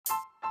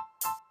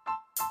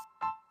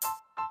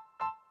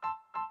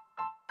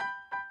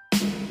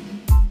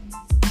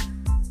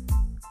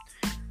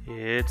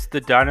It's the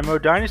Dynamo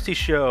Dynasty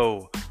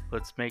Show.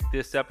 Let's make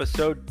this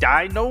episode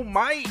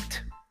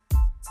dynamite.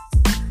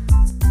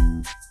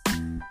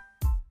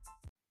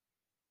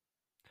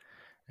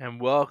 And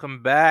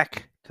welcome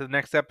back to the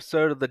next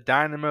episode of the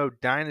Dynamo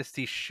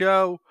Dynasty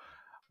Show.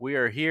 We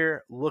are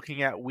here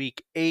looking at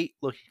week 8,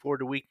 looking forward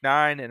to week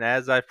 9, and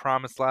as I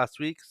promised last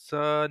week, it's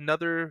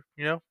another,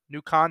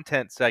 new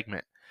content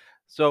segment.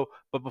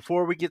 But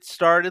before we get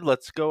started,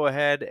 let's go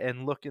ahead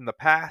and look in the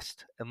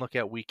past and look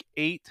at week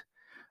 8.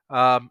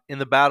 In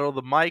the Battle of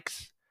the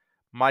Mikes,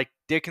 Mike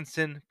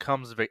Dickinson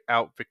comes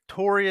out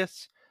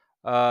victorious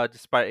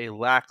despite a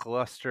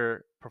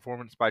lackluster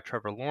performance by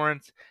Trevor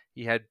Lawrence.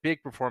 He had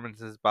big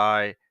performances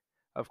by,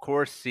 of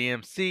course,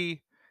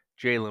 CMC,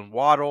 Jalen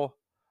Waddle,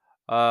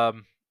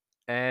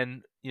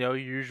 and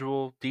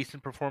usual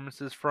decent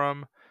performances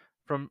from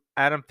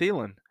Adam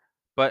Thielen.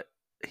 But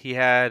he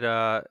had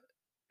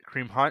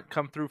Kareem Hunt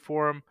come through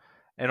for him,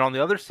 and on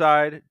the other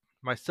side,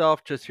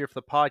 myself just here for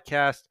the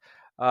podcast.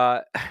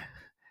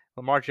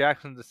 Lamar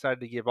Jackson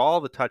decided to give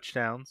all the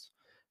touchdowns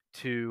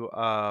to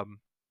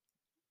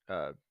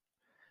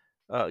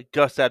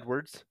Gus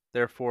Edwards,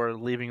 therefore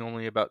leaving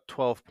only about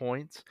 12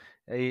 points,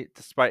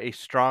 despite a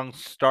strong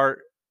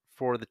start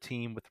for the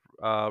team with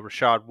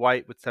Rachaad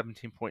White with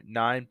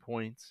 17.9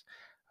 points.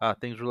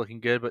 Things were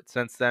looking good, but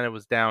since then it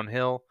was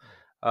downhill.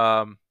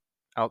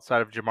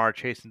 Outside of Jamar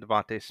Chase and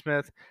Devontae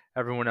Smith,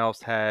 everyone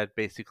else had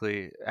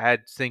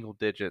single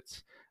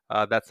digits.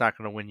 That's not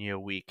going to win you a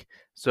week.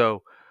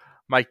 So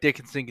Mike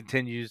Dickinson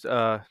continues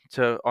on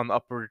the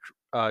upward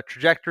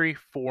trajectory,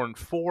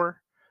 4-4,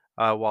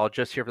 while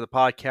just here for the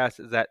podcast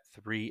is at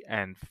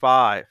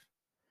 3-5.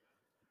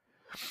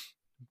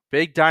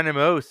 Big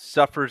Dynamo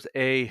suffers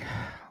a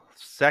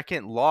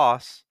second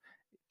loss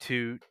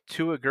to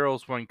Tua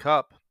Girls One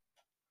Cup.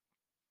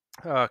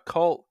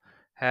 Colt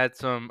had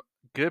some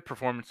good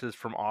performances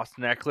from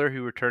Austin Ekeler,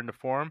 who returned to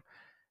form.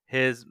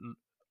 His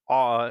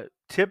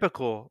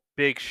typical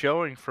big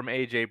showing from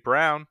A.J.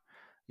 Brown.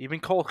 Even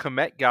Cole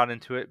Kmet got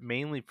into it,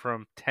 mainly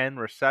from 10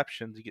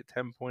 receptions. You get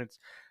 10 points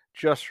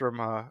just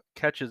from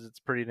catches. It's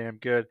pretty damn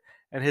good.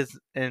 And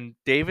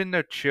David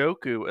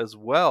Njoku as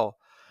well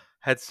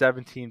had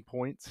 17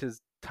 points. His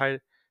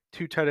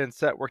two tight end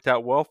set worked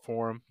out well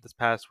for him this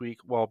past week,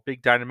 while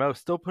Big Dynamo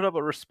still put up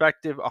a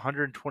respective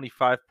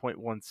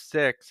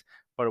 125.16,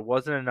 but it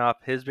wasn't enough.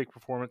 His big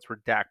performance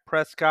were Dak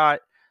Prescott,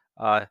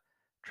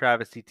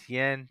 Travis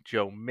Etienne,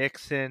 Joe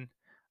Mixon,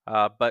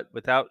 but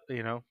without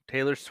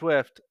Taylor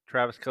Swift,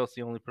 Travis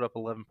Kelce only put up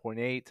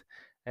 11.8,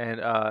 and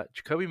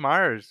Jacoby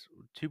Myers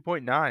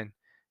 2.9.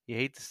 You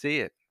hate to see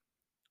it.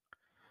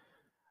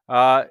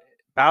 Battle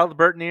of the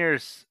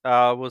Burtoneers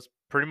was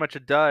pretty much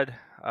a dud.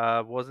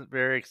 Wasn't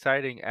very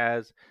exciting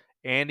as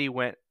Andy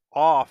went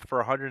off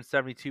for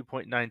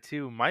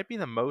 172.92. Might be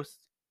the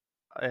most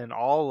in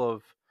all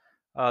of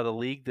the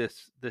league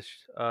this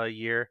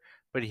year,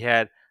 but he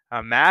had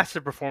a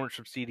massive performance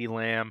from CeeDee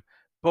Lamb.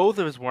 Both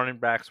of his running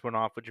backs went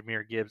off with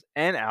Jahmyr Gibbs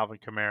and Alvin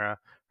Kamara.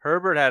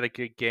 Herbert had a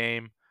good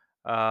game,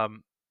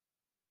 and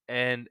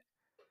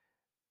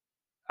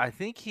I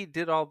think he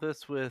did all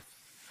this with.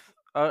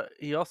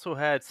 He also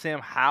had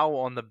Sam Howell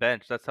on the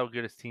bench. That's how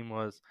good his team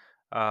was.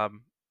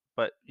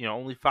 But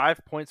only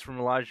 5 points from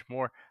Elijah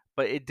Moore.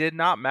 But it did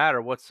not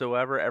matter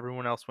whatsoever.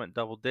 Everyone else went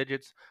double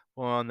digits.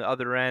 Well, on the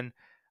other end,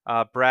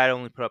 Brad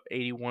only put up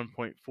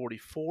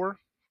 81.44.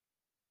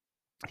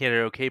 He had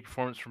an okay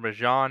performance from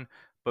Rajon,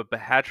 but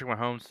Patrick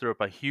Mahomes threw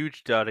up a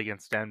huge dud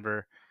against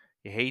Denver.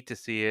 You hate to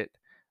see it.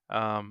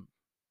 Darren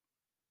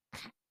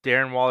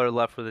Waller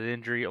left with an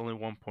injury, only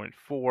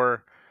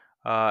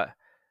 1.4.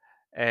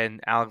 And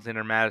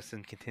Alexander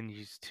Madison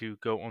continues to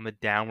go on the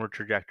downward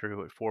trajectory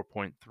with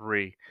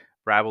 4.3.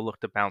 Brad will look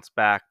to bounce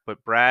back,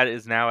 but Brad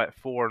is now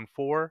at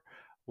 4-4,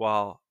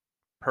 while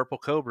Purple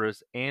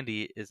Cobras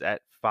Andy is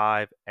at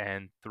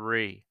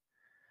 5-3.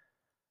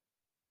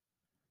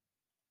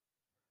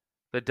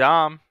 The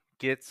Dom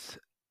goes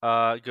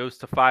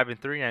to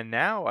 5-3, and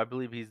now I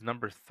believe he's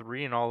number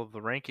 3 in all of the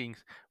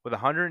rankings with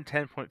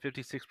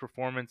 110.56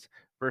 performance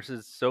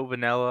versus So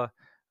Vanilla.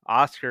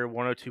 Oscar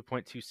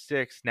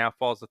 102.26 now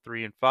falls to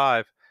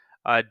 3-5.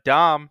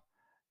 Dom,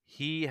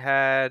 he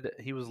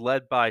was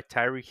led by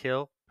Tyreek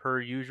Hill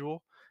per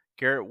usual.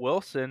 Garrett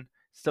Wilson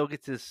still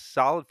gets his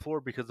solid floor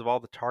because of all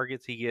the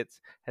targets he gets.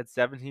 Had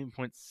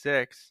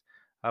 17.6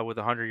 with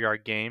a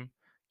 100-yard game.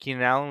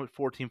 Keenan Allen with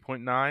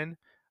 14.9.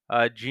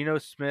 Geno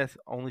Smith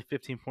only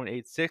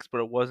 15.86, but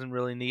it wasn't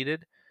really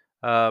needed,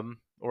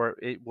 or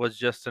it was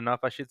just enough,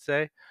 I should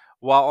say.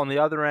 While on the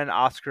other end,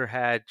 Oscar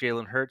had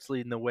Jalen Hurts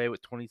leading the way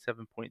with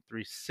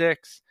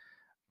 27.36,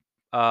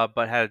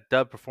 but had a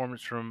dud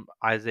performance from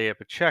Isaiah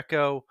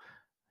Pacheco,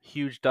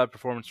 huge dud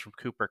performance from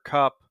Cooper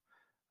Kupp,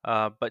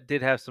 but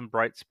did have some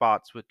bright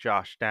spots with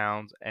Josh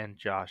Downs and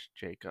Josh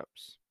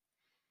Jacobs.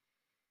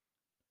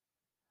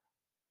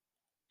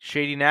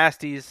 Shady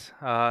Nasties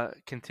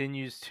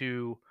continues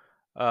to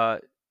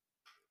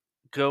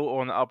go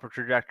on the upward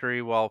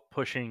trajectory while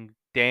pushing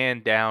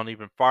Dan down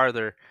even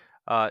farther.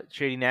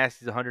 Shady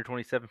Nasty's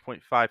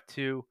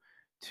 127.52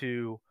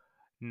 to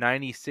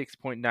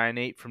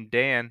 96.98 from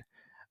Dan.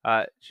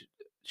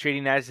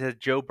 Shady Nasty has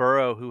Joe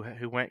Burrow,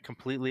 who went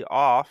completely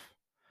off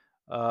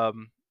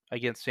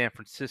against San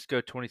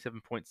Francisco,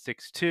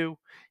 27.62.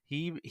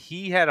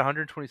 He had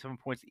 127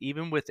 points,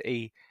 even with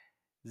a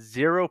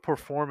zero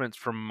performance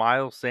from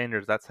Miles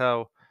Sanders. That's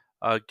how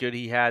good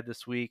he had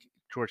this week.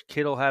 George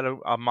Kittle had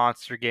a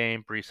monster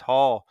game. Breece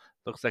Hall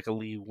looks like a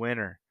league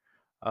winner.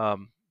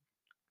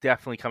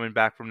 Definitely coming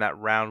back from that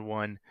round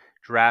one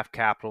draft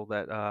capital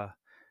that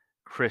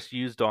Chris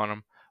used on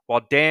him.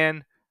 While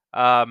Dan,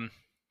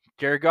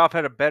 Jared Goff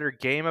had a better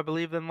game, I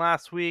believe, than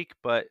last week,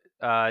 but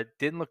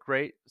didn't look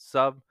great.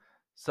 Sub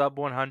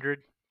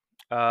 100.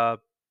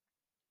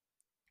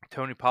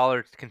 Tony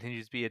Pollard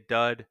continues to be a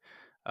dud.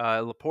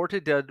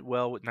 Laporta did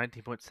well with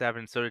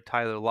 19.7. So did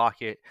Tyler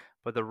Lockett,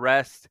 but the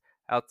rest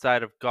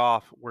outside of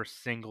Goff were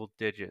single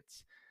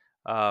digits.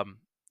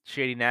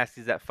 Shady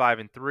Nasty's at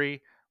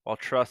 5-3, while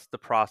Trust the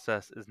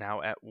Process is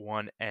now at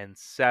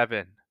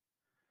 1-7.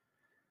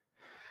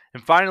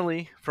 And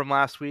finally, from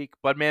last week,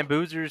 Budman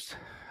Boozers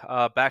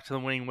back to the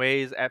winning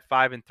ways at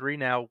 5-3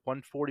 now,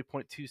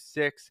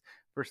 140.26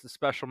 versus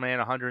Special Man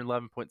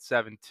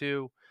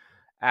 111.72.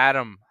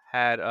 Adam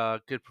had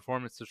good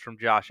performances from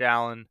Josh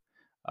Allen,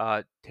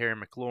 Terry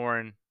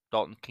McLaurin,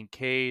 Dalton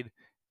Kincaid.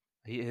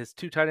 His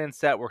two tight end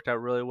set worked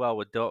out really well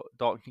with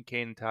Dalton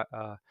Kincaid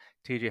and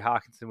T.J.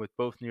 Hawkinson with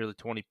both nearly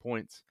 20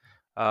 points.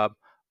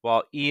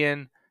 While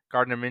Ian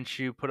Gardner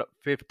Minshew put up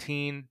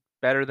 15,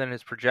 better than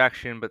his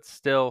projection, but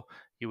still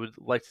you would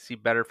like to see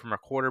better from our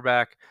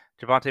quarterback.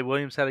 Javonte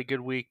Williams had a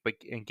good week,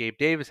 and Gabe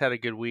Davis had a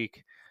good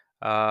week.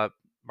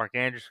 Mark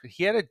Andrews,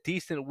 he had a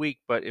decent week,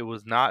 but it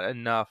was not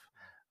enough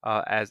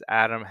as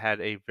Adam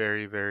had a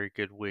very, very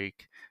good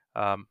week.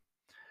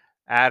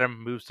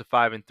 Adam moves to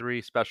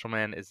 5-3. Special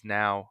Man is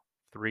now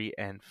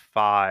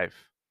 3-5.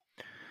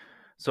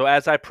 So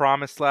as I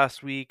promised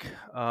last week,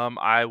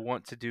 I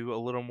want to do a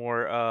little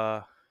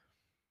more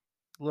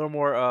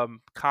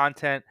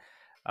content.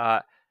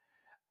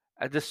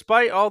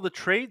 Despite all the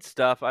trade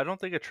stuff, I don't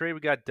think a trade we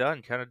got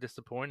done. Kind of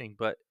disappointing,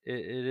 but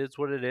it is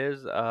what it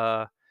is.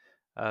 I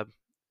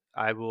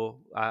will.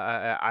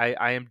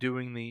 I am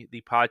doing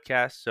the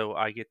podcast, so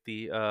I get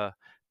the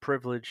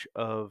privilege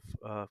of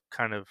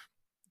kind of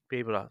be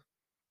able to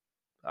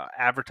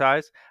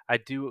advertise. I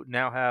do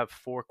now have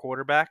 4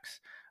 quarterbacks.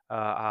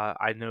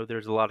 I know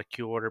there's a lot of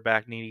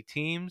quarterback needy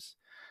teams.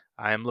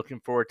 I am looking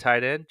for a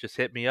tight end. Just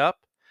hit me up.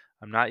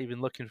 I'm not even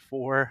looking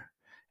for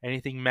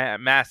anything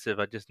massive.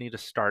 I just need a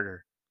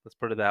starter. Let's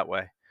put it that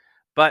way.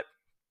 But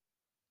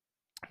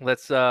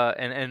let's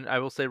and I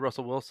will say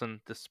Russell Wilson,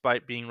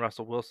 despite being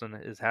Russell Wilson,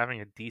 is having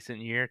a decent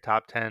year,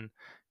 top 10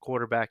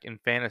 quarterback in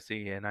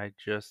fantasy, and I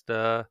just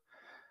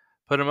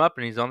put him up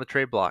and he's on the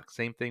trade block.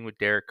 Same thing with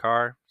Derek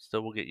Carr.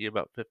 Still will get you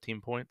about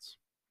 15 points.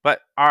 But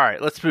all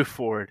right, let's move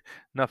forward.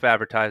 Enough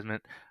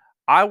advertisement.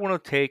 I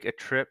want to take a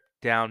trip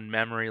down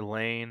memory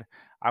lane.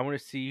 I want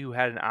to see who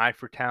had an eye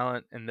for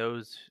talent and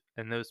those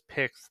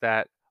picks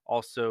that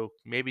also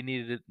maybe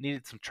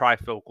needed some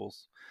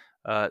trifocals.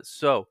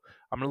 So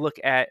I'm going to look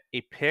at a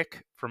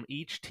pick from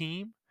each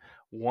team.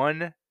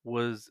 One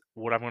was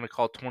what I'm going to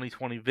call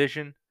 2020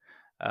 vision,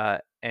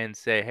 and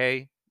say,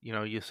 hey,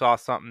 you saw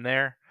something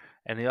there.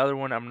 And the other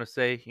one, I'm going to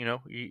say,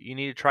 you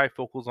need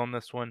trifocals on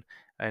this one,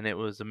 and it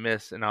was a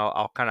miss. And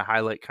I'll kind of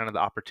highlight kind of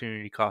the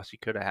opportunity cost you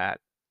could have had.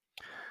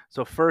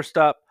 So first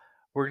up,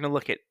 we're going to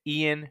look at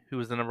Ian, who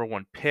was the number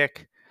 1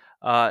 pick.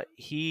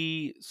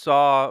 He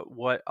saw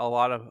what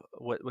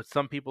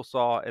some people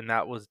saw, and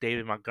that was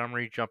David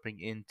Montgomery jumping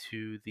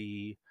into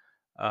the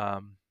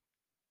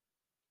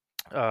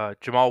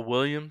Jamal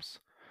Williams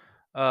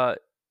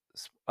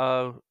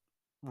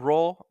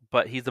role,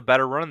 but he's a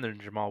better runner than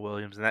Jamal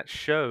Williams, and that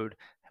showed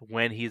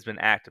when he's been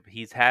active.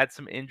 He's had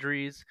some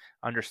injuries,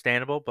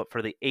 understandable, but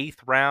for the 8th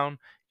round,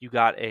 you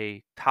got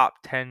a top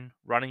 10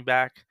 running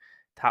back,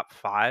 top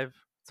 5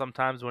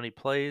 sometimes when he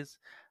plays.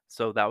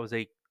 So that was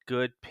a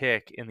good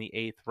pick in the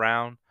 8th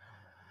round.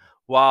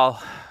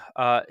 While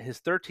his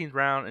 13th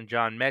round and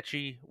John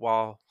Mechie,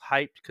 while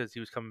hyped because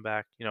he was coming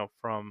back,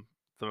 from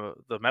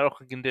the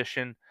medical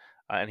condition,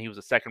 and he was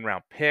a 2nd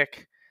round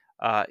pick,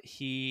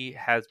 he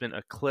has been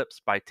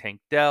eclipsed by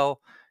Tank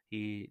Dell.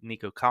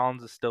 Nico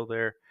Collins is still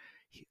there.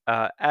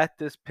 At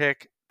this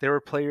pick, there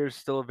were players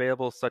still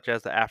available, such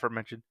as the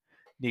aforementioned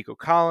Nico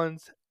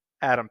Collins,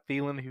 Adam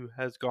Thielen, who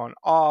has gone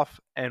off,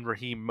 and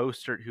Raheem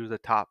Mostert, who's a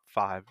top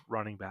 5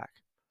 running back.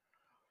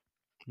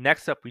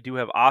 Next up, we do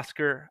have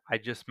Oscar. I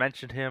just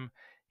mentioned him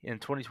in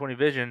 2020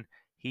 Vision.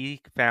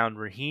 He found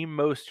Raheem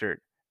Mostert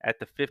at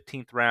the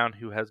 15th round,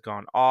 who has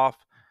gone off.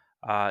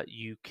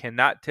 You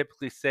cannot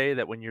typically say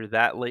that when you're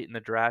that late in the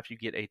draft, you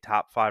get a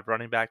top 5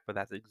 running back, but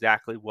that's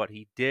exactly what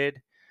he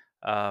did.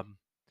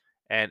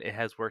 And it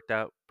has worked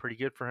out pretty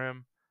good for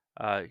him.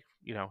 I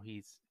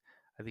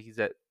think he's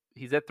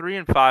at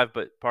 3-5,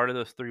 but part of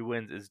those 3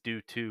 wins is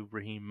due to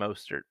Raheem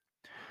Mostert.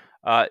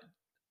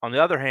 On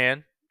the other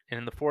hand,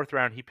 in the 4th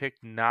round, he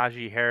picked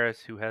Najee Harris,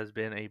 who has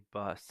been a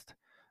bust.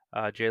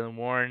 Jaylen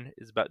Warren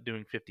is about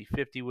doing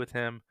 50-50 with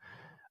him.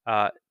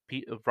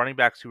 running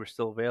backs who were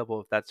still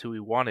available, if that's who he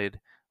wanted,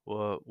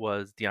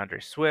 was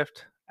DeAndre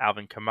Swift,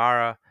 Alvin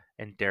Kamara,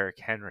 and Derrick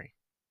Henry.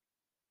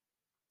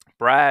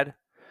 Brad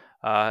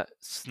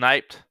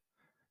sniped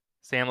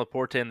Sam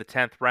Laporta in the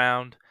 10th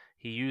round.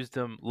 He used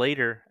him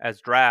later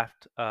as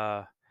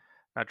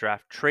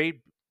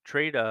trade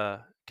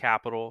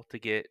capital to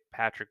get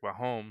Patrick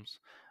Mahomes.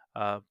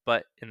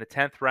 But in the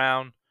 10th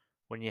round,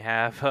 when you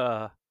have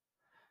a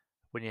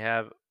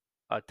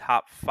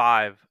top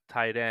 5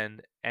 tight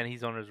end and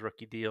he's on his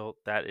rookie deal,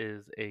 that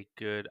is a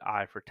good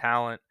eye for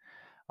talent.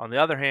 On the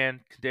other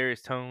hand,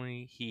 Kadarius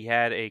Toney, he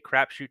had a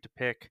crapshoot to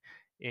pick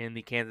in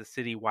the Kansas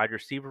City wide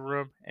receiver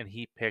room, and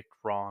he picked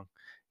wrong.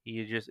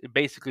 He just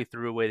basically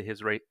threw away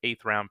his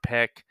 8th round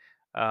pick.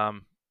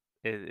 Um,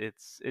 it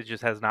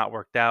just has not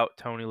worked out.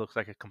 Toney looks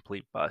like a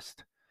complete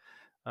bust.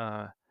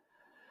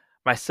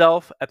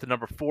 Myself at the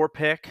number 4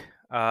 pick,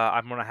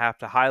 I'm going to have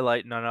to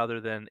highlight none other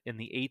than in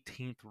the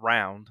 18th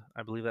round.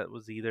 I believe that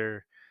was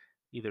either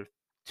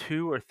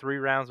 2 or 3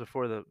 rounds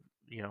before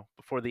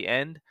the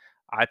end.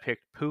 I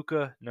picked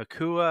Puka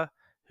Nacua,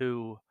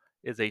 who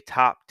is a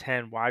top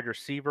 10 wide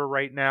receiver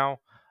right now.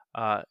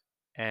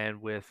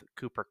 And with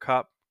Cooper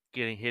Kupp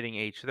hitting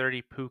age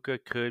 30, Puka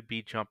could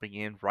be jumping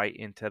in right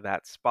into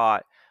that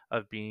spot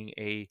of being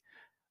a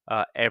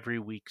every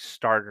week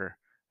starter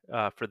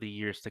for the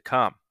years to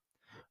come.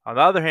 On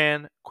the other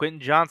hand, Quentin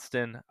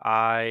Johnston,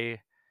 I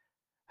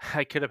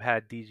could have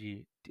had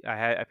DG.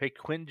 I picked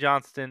Quentin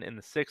Johnston in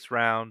the 6th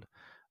round,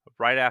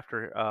 right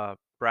after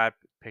Brad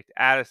picked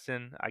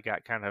Addison. I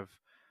got kind of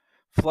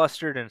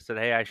flustered and said,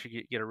 "Hey, I should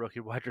get a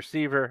rookie wide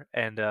receiver."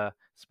 And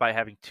despite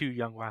having 2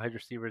 young wide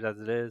receivers as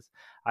it is,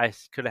 I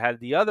could have had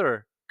the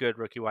other good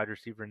rookie wide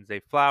receiver in Zay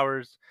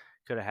Flowers.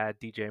 Could have had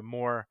DJ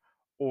Moore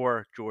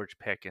or George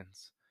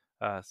Pickens.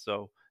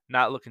 So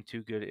not looking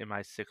too good in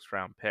my 6th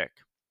round pick.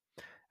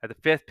 At the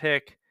 5th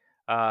pick,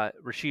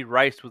 Rashid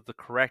Rice was the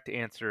correct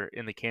answer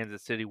in the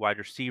Kansas City wide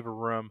receiver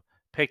room,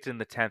 picked in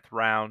the 10th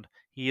round.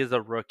 He is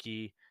a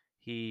rookie.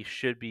 He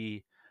should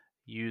be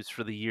used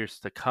for the years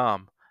to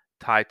come,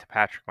 tied to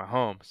Patrick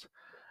Mahomes.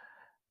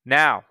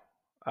 Now,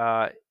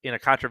 in a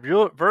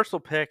controversial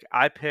pick,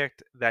 I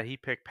picked that he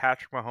picked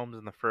Patrick Mahomes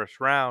in the 1st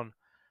round,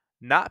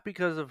 not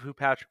because of who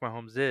Patrick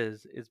Mahomes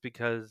is,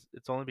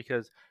 it's only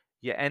because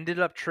you ended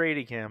up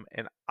trading him,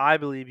 and I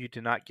believe you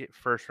did not get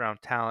 1st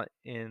round talent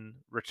in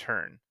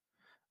return.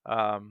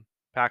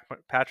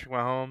 Patrick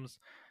Mahomes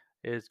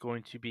is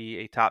going to be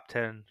a top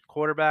 10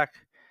 quarterback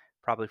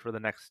probably for the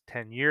next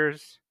 10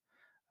 years.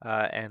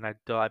 And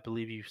I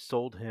believe you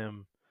sold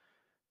him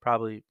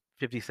probably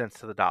 50 cents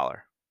to the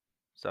dollar.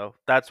 So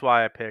that's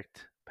why I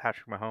picked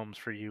Patrick Mahomes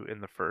for you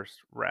in the 1st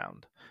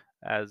round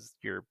as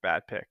your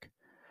bad pick.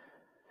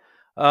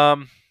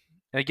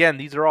 And again,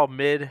 these are all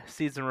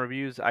mid-season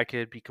reviews. I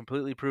could be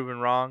completely proven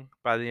wrong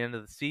by the end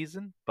of the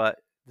season, but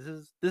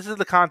this is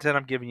the content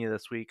I'm giving you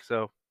this week.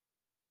 So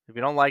if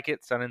you don't like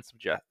it, send in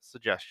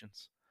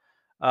suggestions.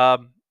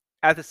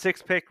 At the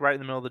 6th pick, right in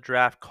the middle of the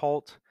draft,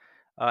 Colt.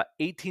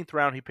 18th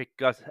round, he picked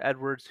Gus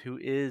Edwards, who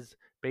is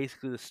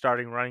basically the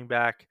starting running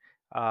back.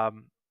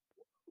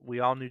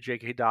 We all knew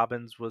J.K.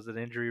 Dobbins was an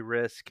injury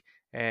risk,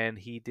 and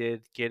he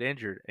did get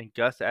injured. And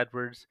Gus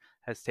Edwards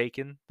has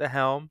taken the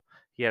helm.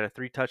 He had a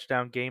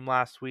 3-touchdown game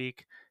last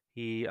week.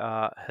 He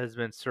has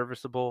been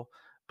serviceable,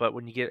 but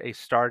when you get a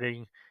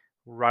starting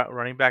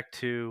running back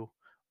 2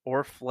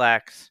 or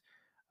flex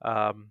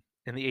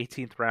in the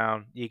 18th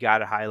round, you got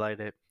to highlight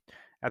it.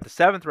 At the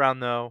 7th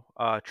round, though,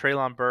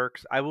 Treylon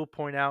Burks, I will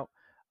point out,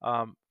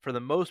 for the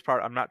most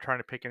part, I'm not trying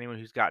to pick anyone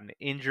who's gotten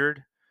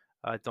injured.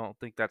 I don't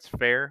think that's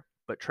fair.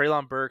 But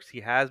Treylon Burks, he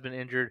has been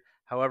injured.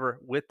 However,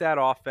 with that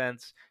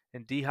offense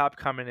and D-Hop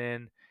coming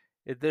in,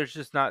 there's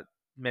just not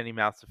many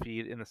mouths to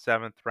feed in the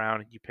 7th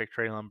round. You pick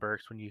Treylon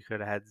Burks when you could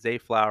have had Zay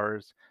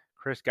Flowers,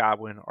 Chris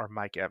Godwin, or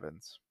Mike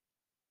Evans.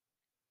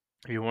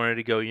 If you wanted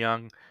to go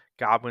young,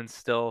 Godwin's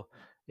still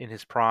in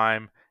his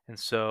prime, and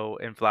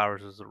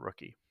Flowers is a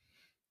rookie.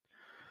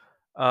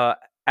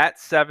 At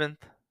 7th,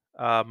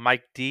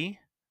 Mike D.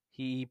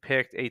 He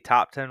picked a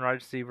top 10 wide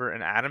receiver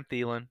in Adam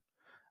Thielen.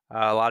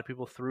 A lot of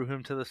people threw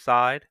him to the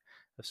side,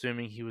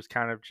 assuming he was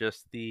kind of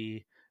just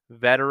the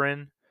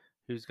veteran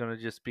who's going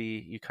to just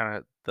be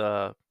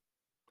the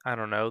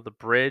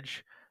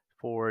bridge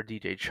for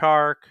DJ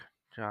Chark,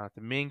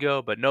 Jonathan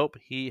Mingo. But nope,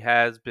 he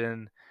has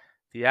been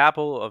the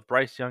apple of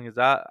Bryce Young's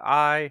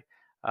eye.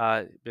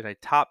 Been a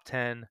top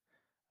 10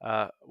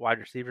 wide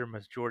receiver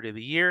majority of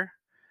the year.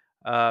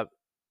 And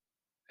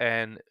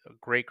a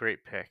great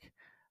pick.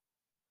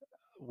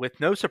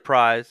 With no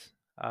surprise,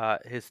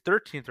 his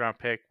 13th round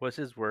pick was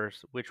his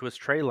worst, which was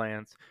Trey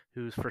Lance,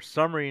 who's for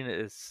some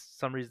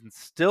reason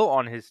still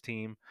on his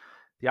team.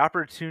 The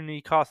opportunity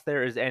cost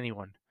there is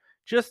anyone,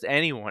 just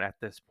anyone at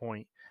this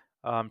point.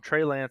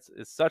 Trey Lance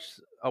is such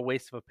a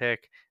waste of a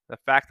pick. The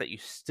fact that you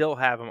still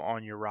have him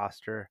on your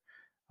roster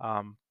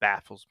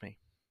baffles me.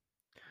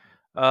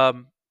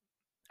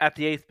 At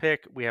the 8th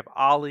pick, we have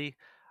Ollie.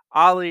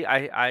 Ollie,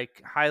 I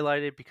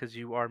highlighted because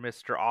you are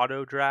Mr.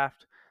 Auto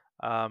Draft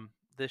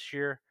this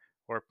year,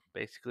 or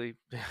basically,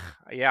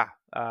 yeah,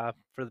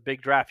 for the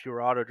big draft, you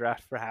were auto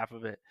draft for half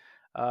of it.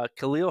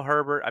 Khalil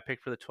Herbert, I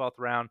picked for the 12th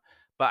round,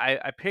 but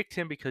I picked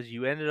him because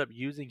you ended up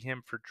using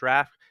him for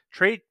draft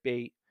trade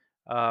bait,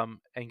 and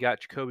got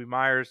Jacoby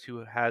Myers,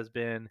 who has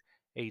been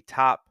a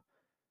top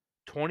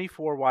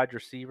 24 wide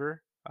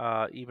receiver,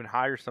 even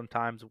higher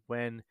sometimes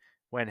when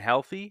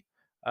healthy,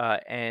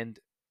 and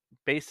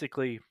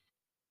basically,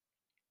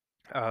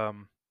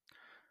 um,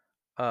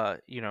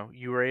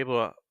 you were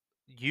able to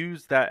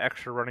use that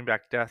extra running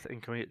back depth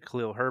and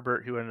Khalil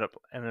Herbert, who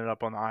ended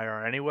up on the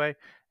IR anyway,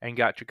 and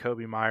got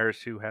Jacoby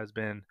Myers, who has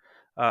been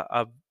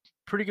a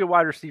pretty good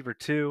wide receiver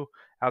too,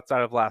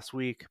 outside of last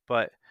week,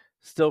 but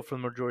still for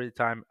the majority of the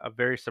time, a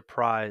very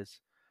surprise,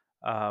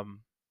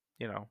 um,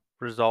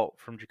 result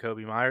from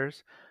Jacoby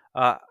Myers.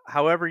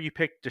 However, you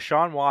picked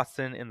Deshaun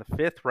Watson in the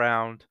 5th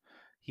round.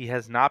 He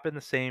has not been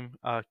the same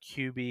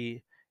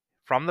QB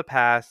from the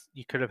past.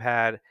 You could have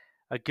had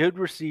a good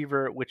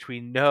receiver, which we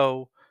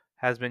know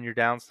has been your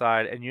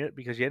downside, and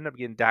because you end up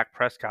getting Dak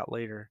Prescott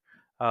later.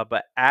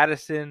 But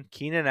Addison,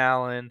 Keenan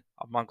Allen,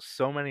 amongst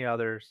so many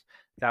others,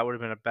 that would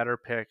have been a better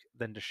pick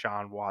than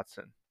Deshaun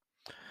Watson.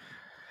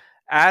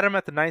 Adam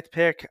at the 9th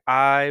pick,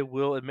 I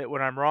will admit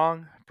when I'm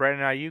wrong.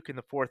 Brandon Ayuk in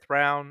the 4th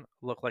round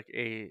looks like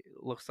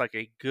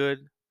a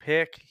good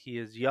pick. He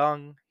is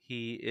young.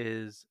 He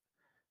is,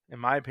 in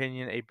my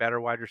opinion, a better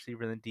wide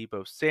receiver than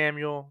Deebo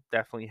Samuel.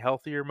 Definitely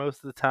healthier most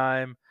of the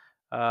time.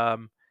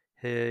 Um,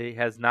 he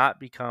has not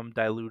become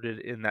diluted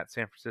in that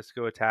San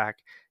Francisco attack.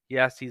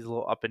 Yes, he's a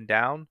little up and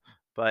down,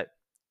 but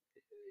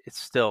it's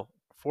still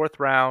 4th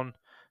round,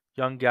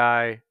 young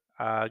guy,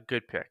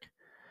 good pick.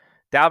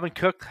 Dalvin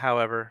Cook,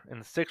 however, in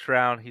the 6th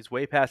round, he's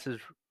way past his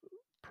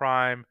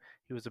prime.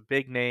 He was a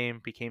big name,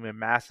 became a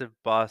massive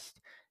bust.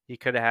 He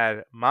could have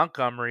had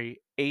Montgomery,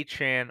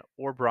 Achane,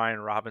 or Brian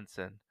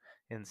Robinson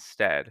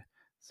instead.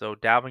 So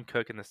Dalvin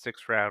Cook in the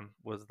 6th round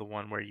was the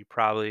one where you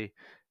probably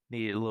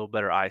needed a little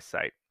better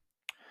eyesight.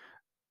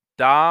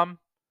 Dom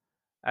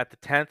at the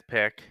 10th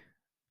pick,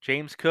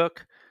 James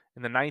Cook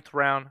in the 9th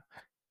round.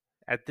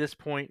 At this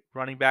point,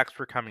 running backs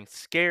were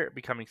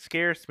becoming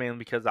scarce, mainly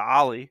because of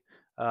Ollie,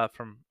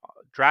 from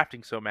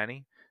drafting so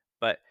many.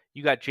 But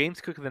you got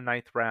James Cook in the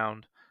 9th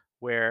round,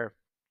 where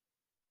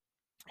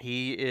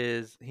he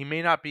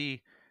may not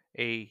be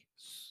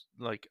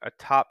like a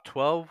top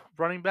 12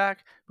 running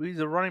back, but he's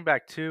a running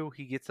back too.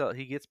 He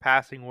gets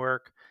passing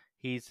work.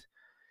 He's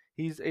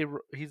he's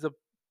a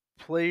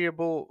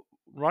playable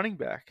running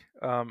back.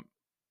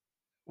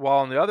 While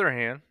on the other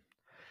hand,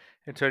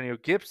 Antonio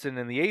Gibson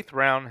in the 8th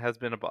round has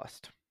been a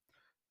bust.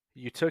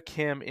 You took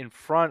him in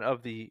front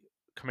of the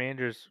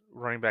Commanders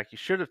running back you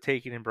should have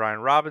taken in Brian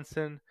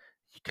Robinson.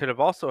 You could have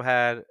also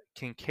had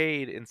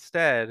Kincaid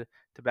instead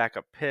to back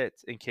up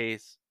Pitts in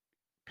case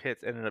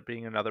Pitts ended up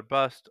being another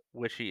bust,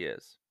 which he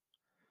is.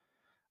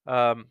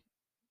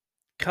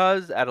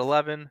 Cuz at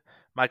 11,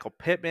 Michael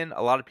Pittman.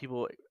 A lot of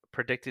people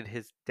predicted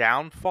his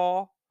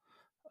downfall.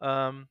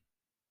 Um,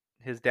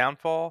 his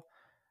downfall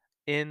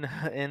in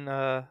in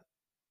uh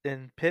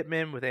in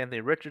Pittman with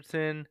Anthony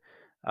Richardson,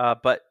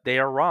 but they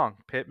are wrong.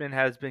 Pittman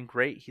has been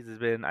great. He's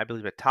been, I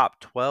believe, a top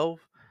 12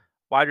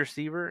 wide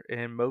receiver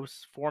in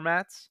most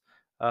formats,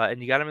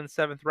 and you got him in the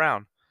 7th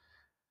round.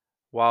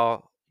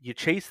 While you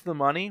chase the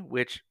money,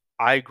 which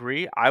I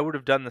agree, I would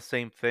have done the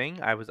same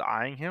thing. I was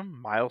eyeing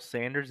him, Miles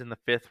Sanders in the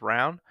 5th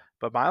round,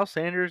 but Miles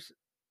Sanders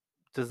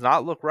does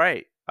not look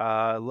right.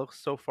 Looks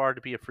so far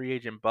to be a free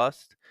agent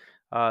bust.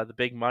 The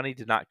big money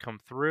did not come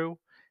through.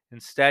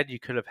 Instead, you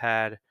could have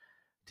had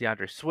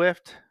DeAndre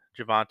Swift,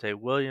 Javonte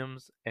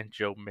Williams, and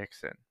Joe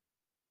Mixon.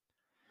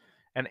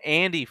 And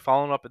Andy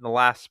following up in the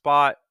last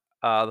spot,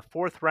 the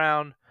 4th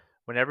round,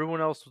 when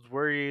everyone else was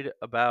worried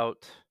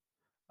about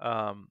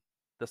um,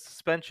 the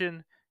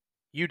suspension,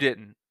 you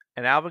didn't.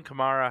 And Alvin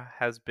Kamara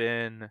has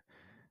been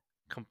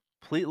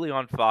completely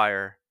on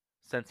fire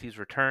since he's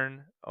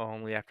returned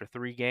only after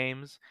 3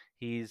 games.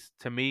 He's,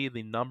 to me,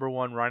 the number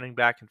one running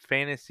back in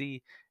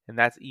fantasy, and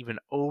that's even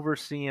over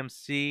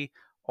CMC,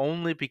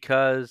 only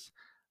because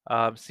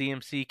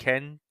CMC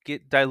can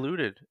get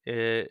diluted.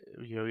 You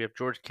have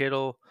George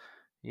Kittle,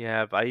 you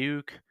have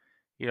Ayuk,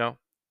 you know,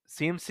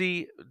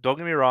 CMC, don't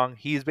get me wrong,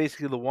 he's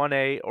basically the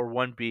 1A or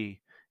 1B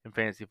in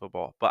fantasy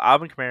football. But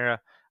Alvin Kamara,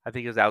 I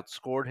think, has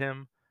outscored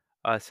him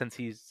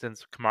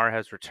since Kamara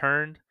has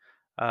returned.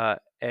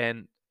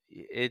 And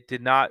it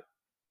did not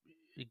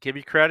give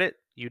you credit.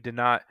 You did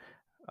not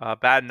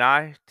bat an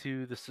eye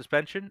to the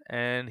suspension,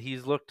 and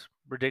he's looked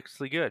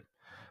ridiculously good.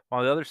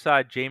 On the other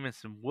side,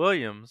 Jameson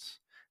Williams,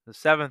 the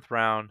 7th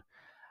round,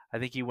 I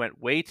think he went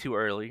way too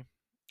early.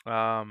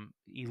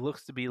 He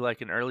looks to be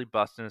like an early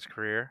bust in his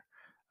career.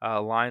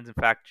 Lions, in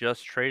fact,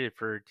 just traded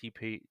for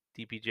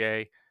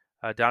DPJ,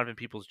 Donovan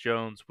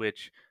Peoples-Jones,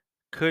 which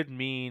could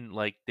mean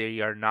like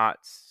they are not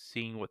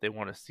seeing what they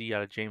want to see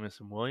out of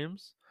Jameson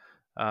Williams.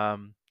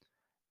 Um,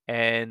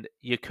 and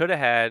you could have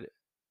had,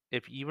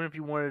 even if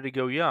you wanted to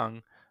go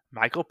young,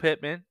 Michael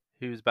Pittman,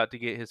 who's about to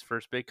get his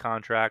first big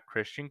contract,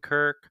 Christian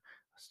Kirk,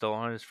 still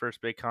on his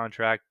first big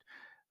contract,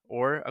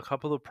 or a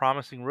couple of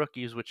promising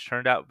rookies, which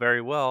turned out very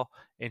well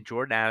in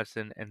Jordan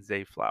Addison and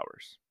Zay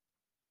Flowers.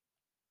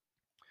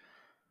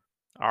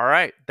 All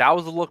right, that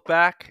was a look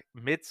back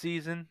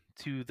mid-season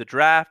to the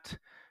draft,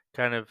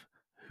 kind of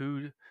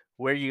who,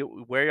 where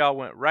y'all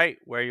went right,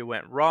 where you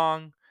went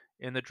wrong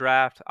in the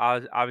draft.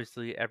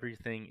 Obviously,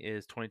 everything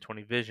is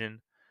 2020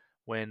 vision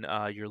when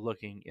you're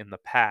looking in the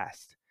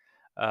past.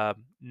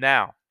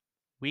 Now,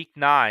 week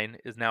 9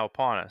 is now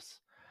upon us.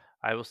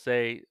 I will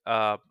say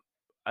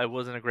it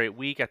wasn't a great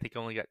week. I think I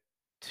only got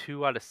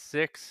 2 out of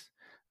 6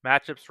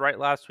 matchups right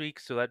last week,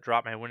 so that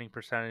dropped my winning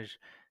percentage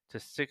to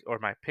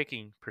my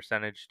picking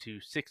percentage to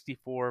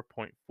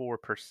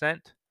 64.4%.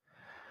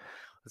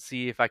 Let's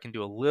see if I can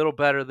do a little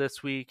better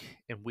this week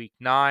in week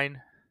 9.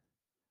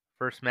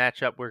 First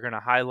matchup we're going to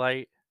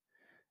highlight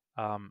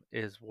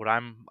is what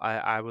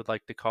I would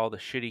like to call the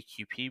shitty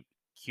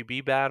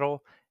QB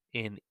battle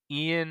in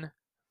Ian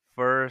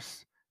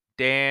versus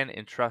Dan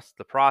and Trust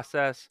the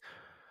Process.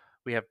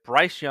 We have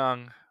Bryce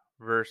Young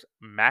versus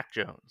Mac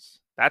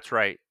Jones. That's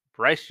right,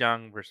 Bryce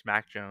Young versus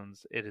Mac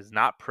Jones. It is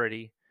not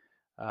pretty.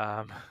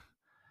 Um,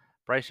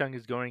 Bryce Young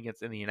is going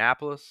against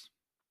Indianapolis.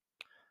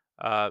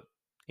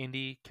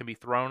 Indy can be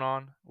thrown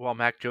on, while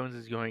Mac Jones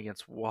is going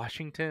against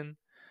Washington.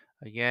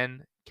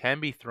 Again, can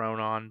be thrown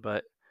on,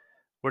 but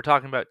we're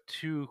talking about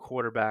two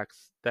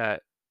quarterbacks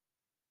that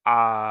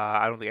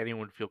I don't think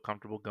anyone would feel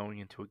comfortable going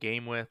into a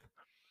game with,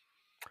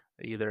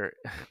 either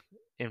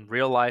in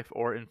real life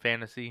or in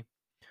fantasy.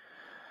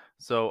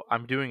 So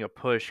I'm doing a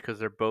push because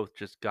they're both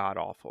just god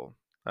awful.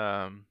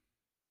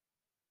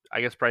 I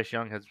guess Bryce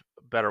Young has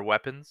better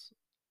weapons,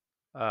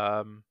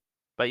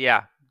 but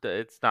yeah,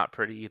 it's not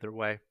pretty either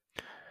way.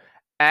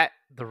 At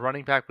the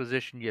running back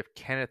position, you have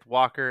Kenneth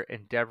Walker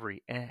and Devery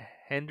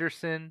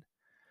Henderson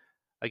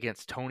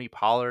against Tony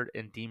Pollard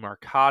and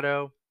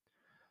DeMarcado.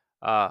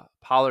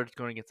 Pollard's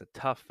going against a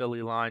tough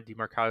Philly line.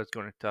 DeMarcado is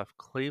going against a tough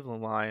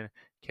Cleveland line.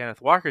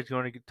 Kenneth Walker is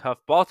going against a tough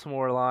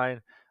Baltimore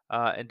line.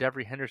 And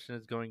Devery Henderson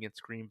is going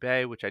against Green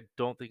Bay, which I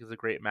don't think is a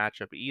great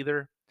matchup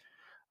either.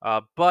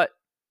 But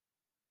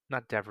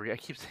not Devery. I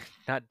keep saying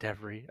not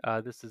Devery.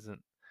 This isn't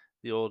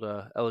the old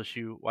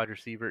LSU wide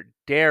receiver.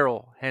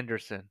 Darrell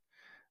Henderson.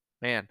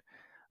 Man,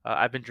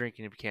 I've been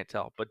drinking if you can't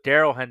tell. But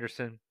Darrell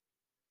Henderson,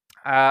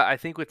 I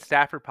think with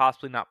Stafford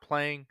possibly not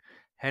playing,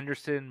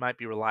 Henderson might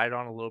be relied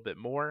on a little bit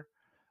more.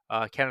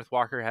 Kenneth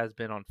Walker has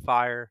been on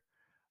fire.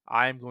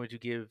 I'm going to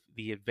give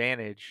the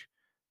advantage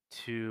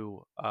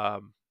to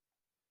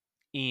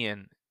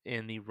Ian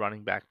in the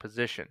running back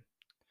position.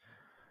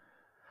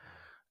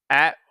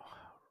 At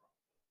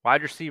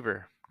wide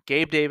receiver,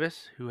 Gabe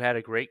Davis, who had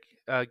a great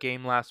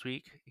game last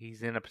week.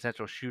 He's in a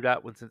potential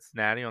shootout with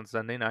Cincinnati on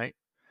Sunday night.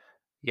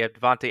 You have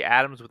Devontae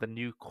Adams with a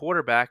new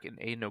quarterback in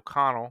Aiden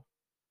O'Connell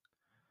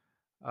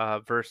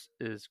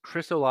versus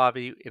Chris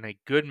Olave in a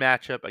good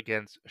matchup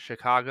against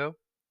Chicago,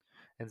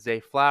 and Zay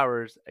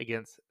Flowers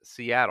against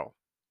Seattle.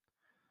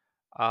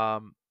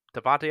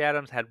 Devontae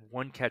Adams had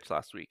one catch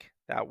last week.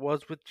 That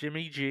was with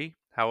Jimmy G.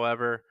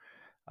 However,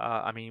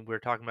 we're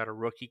talking about a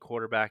rookie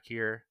quarterback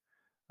here.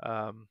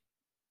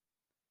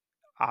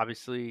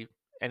 Obviously,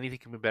 anything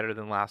can be better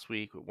than last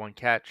week with one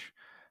catch,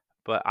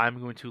 but I'm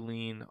going to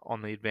lean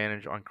on the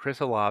advantage on Chris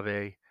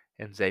Olave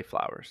and Zay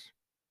Flowers.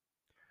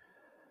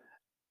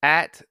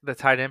 At the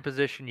tight end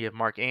position, you have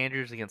Mark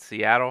Andrews against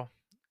Seattle,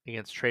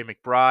 against Trey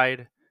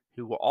McBride,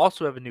 who will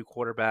also have a new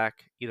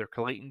quarterback, either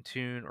Clayton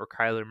Tune or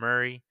Kyler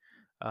Murray.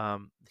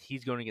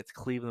 He's going against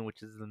Cleveland,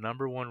 which is the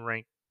number 1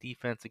 ranked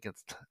defense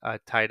against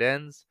tight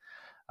ends.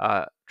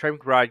 Trey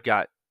McBride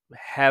got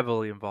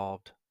heavily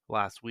involved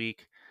last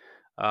week,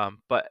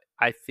 but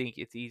I think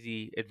it's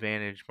easy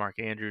advantage Mark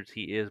Andrews.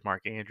 He is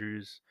Mark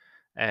Andrews,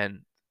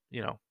 and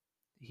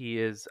he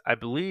is. I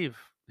believe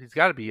he's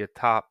got to be a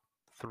top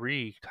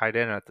 3 tight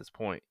end at this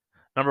point.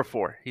 Number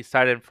 4. He's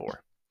tight end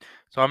 4.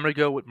 So I'm going to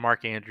go with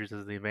Mark Andrews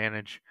as the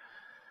advantage.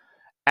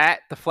 At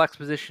the flex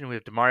position, we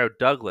have Demario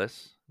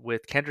Douglas,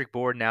 with Kendrick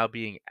Bourne now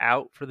being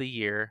out for the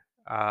year.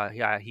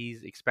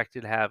 He's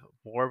expected to have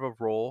more of a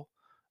role.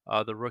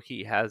 The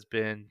rookie has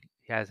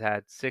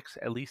had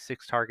at least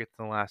six targets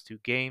in the last 2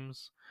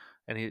 games,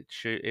 and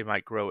it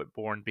might grow with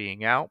Bourne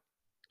being out.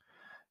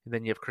 And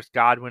then you have Chris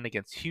Godwin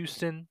against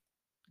Houston.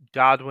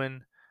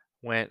 Godwin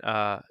went,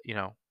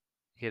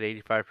 he had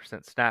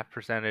 85% snap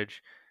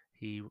percentage.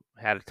 He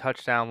had a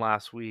touchdown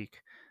last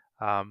week,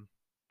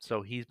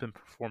 so he's been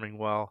performing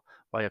well.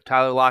 While you have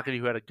Tyler Lockett,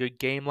 who had a good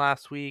game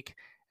last week,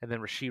 and then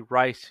Rashee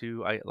Rice,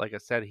 who, like I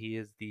said, he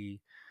is the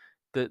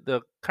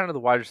kind of the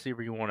wide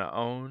receiver you want to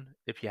own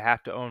if you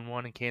have to own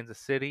one in Kansas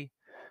City.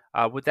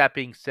 With that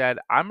being said,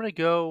 I'm going to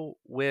go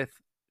with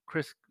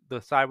Chris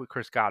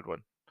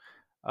Godwin.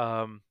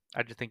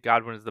 I just think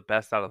Godwin is the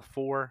best out of the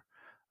 4.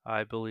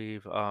 I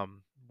believe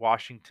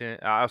Washington.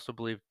 I also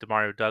believe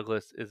Demario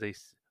Douglas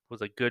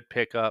was a good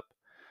pickup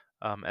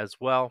as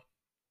well.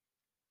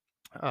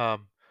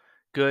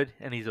 Good,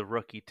 and he's a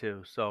rookie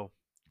too, so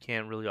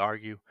can't really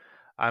argue.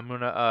 I'm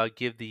gonna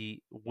give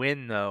the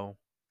win though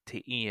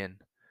to Ian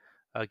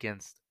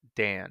against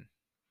Dan.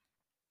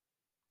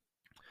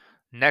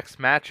 Next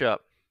matchup,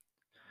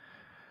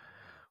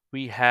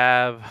 We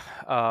have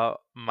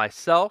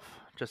myself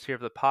just here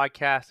for the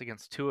podcast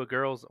against Tua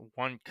Girls,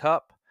 One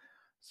Cup.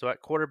 So at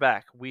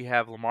quarterback, we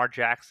have Lamar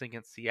Jackson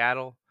against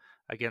Seattle,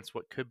 against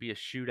what could be a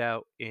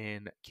shootout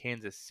in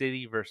Kansas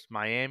City versus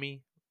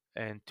Miami,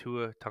 and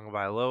Tua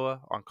Tagovailoa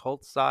on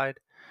Colts side.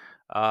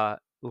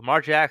 Lamar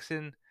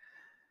Jackson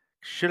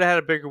should have had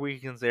a bigger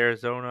week against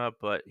Arizona,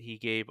 but he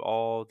gave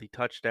all the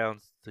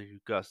touchdowns to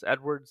Gus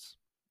Edwards.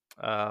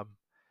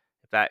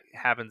 If that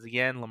happens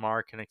again,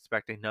 Lamar can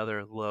expect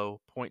another low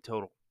point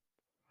total.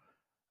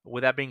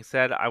 With that being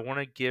said, I want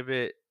to give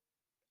the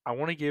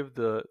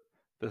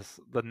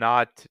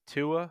nod to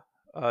Tua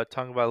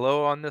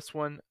Tagovailoa on this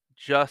one,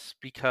 just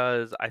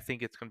because I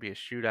think it's going to be a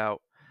shootout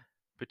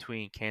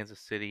between Kansas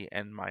City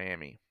and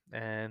Miami,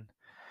 and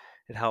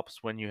it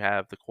helps when you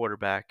have the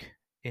quarterback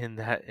in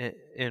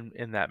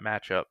that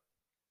matchup.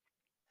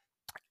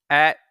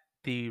 At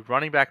the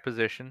running back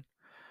position,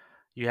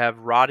 you have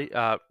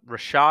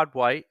Rashad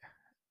White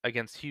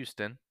against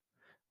Houston,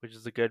 which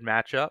is a good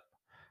matchup.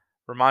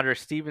 Ramondre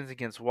Stevens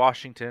against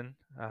Washington.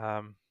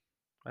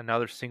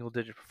 Another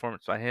single-digit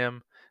performance by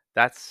him.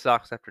 That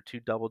sucks after two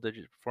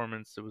double-digit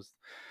performances. It was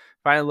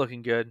finally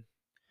looking good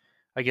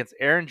against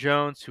Aaron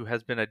Jones, who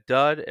has been a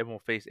dud, and will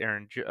face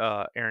Aaron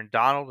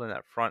Donald in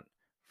that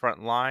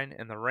front line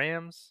in the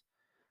Rams.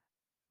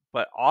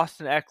 But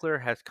Austin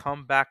Eckler has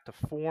come back to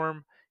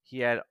form. He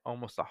had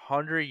almost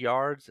 100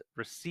 yards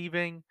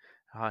receiving.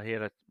 He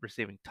had a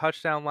receiving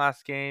touchdown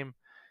last game.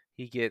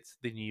 He gets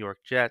the New York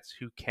Jets,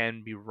 who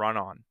can be run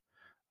on.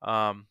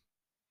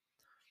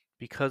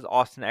 Because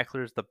Austin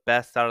Eckler is the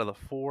best out of the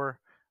four,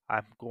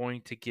 I'm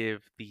going to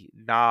give the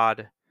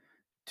nod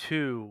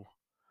to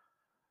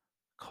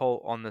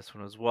Colt on this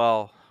one as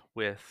well,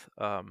 with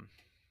Austin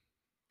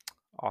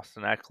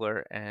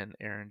Eckler and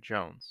Aaron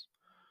Jones.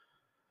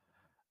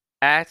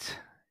 At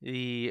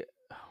the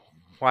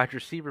wide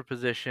receiver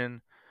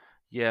position,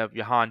 you have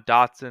Jahan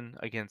Dotson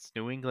against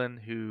New England,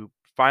 who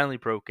finally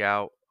broke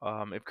out.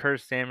 If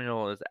Curtis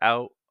Samuel is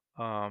out,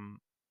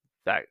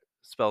 that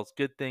spells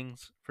good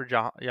things for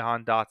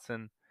Jahan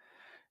Dotson.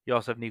 You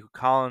also have Nico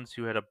Collins,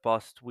 who had a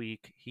bust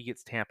week. He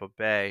gets Tampa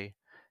Bay.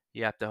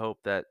 You have to hope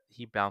that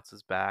he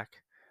bounces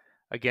back.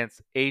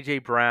 Against A.J.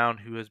 Brown,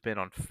 who has been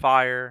on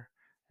fire,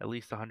 at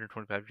least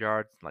 125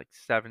 yards in like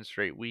 7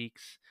 straight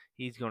weeks.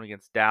 He's going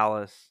against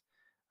Dallas,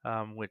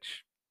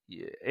 which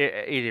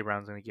A.J.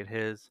 Brown's going to get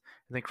his.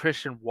 And then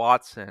Christian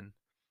Watson,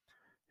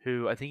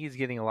 who I think he's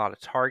getting a lot of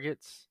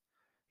targets.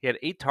 He had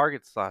 8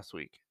 targets last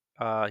week.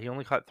 He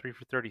only caught 3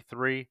 for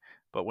 33,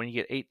 but when you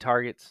get 8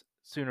 targets,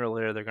 sooner or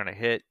later they're going to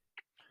hit.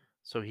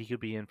 So he could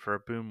be in for a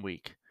boom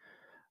week.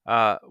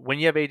 When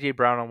you have A.J.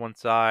 Brown on one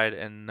side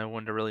and no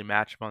one to really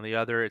match him on the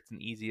other, it's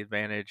an easy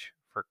advantage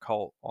for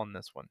Colt on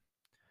this one.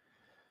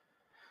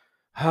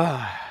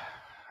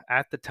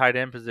 At the tight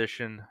end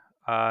position,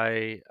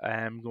 I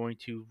am going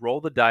to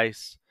roll the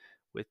dice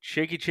with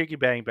Chiggy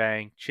Bang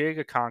Bang,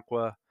 Chig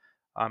Okonkwo.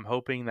 I'm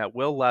hoping that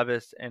Will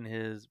Levis and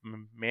his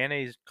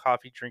mayonnaise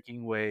coffee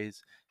drinking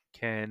ways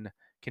can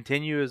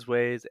continue his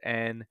ways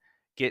and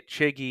get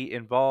Chiggy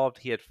involved.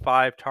 He had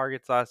 5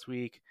 targets last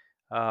week,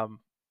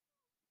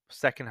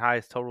 second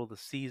highest total of the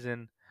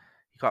season.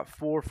 He caught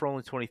 4 for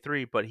only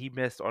 23, but he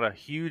missed on a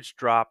huge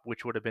drop,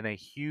 which would have been a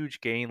huge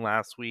gain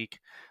last week.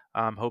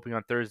 I'm hoping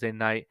on Thursday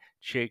night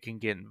Chig can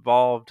get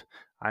involved.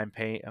 I'm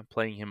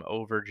playing him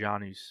over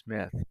Jonnu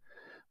Smith.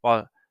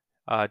 While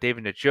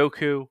David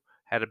Njoku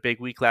had a big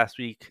week last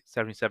week,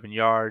 77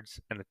 yards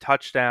and a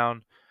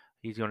touchdown.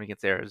 He's going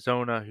against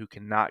Arizona, who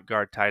cannot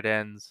guard tight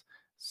ends.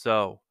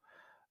 So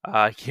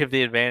give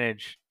the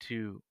advantage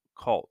to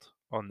Colt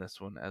on this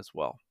one as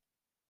well.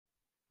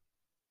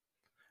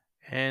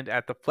 And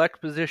at the flex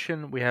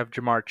position, we have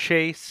Jamar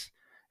Chase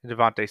and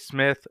Devontae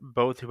Smith,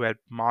 both who had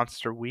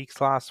monster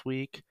weeks last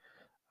week.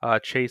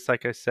 Chase,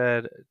 like I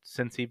said,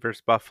 Cincy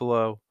versus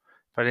Buffalo.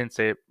 If I didn't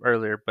say it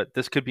earlier, but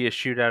this could be a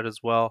shootout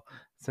as well.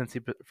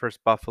 Cincy versus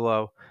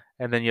Buffalo.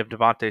 And then you have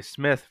Devontae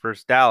Smith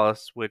versus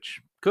Dallas,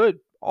 which could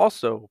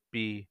also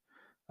be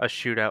a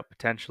shootout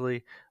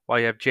potentially. While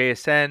you have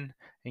JSN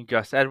and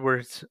Gus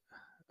Edwards.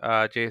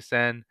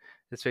 JSN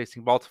is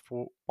facing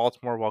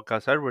Baltimore, while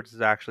Gus Edwards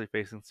is actually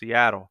facing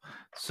Seattle.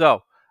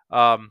 So,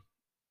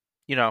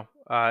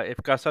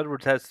 if Gus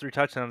Edwards has 3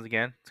 touchdowns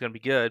again, it's going to be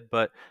good.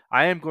 But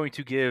I am going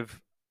to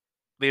give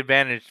the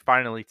advantage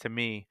finally to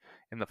me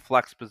in the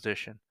flex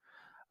position.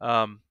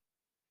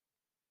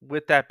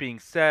 With that being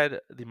said,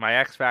 my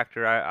X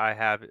factor I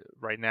have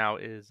right now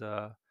is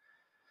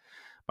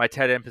my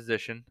tight end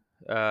position,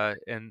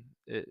 and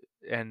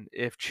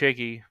if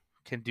Chiggy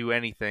can do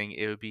anything,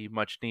 it would be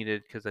much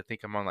needed because I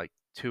think I'm on like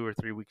 2 or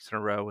 3 weeks in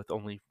a row with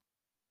only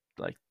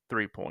like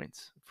 3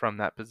 points from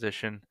that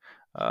position.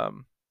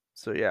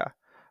 So yeah.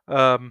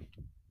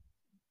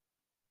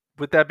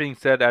 With that being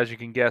said, as you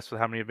can guess,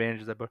 with how many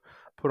advantages I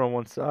put on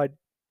one side,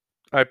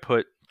 I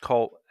put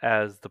Colt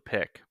as the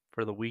pick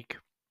for the week.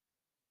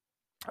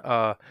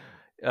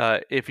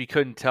 If you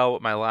couldn't tell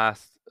what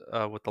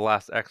what the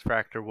last X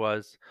factor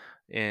was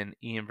in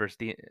Ian versus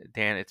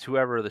Dan, it's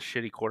whoever the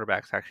shitty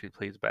quarterbacks actually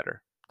plays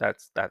better.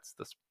 That's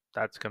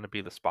that's going to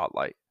be the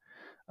spotlight.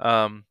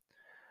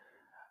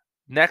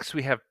 Next,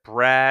 we have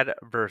Brad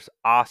versus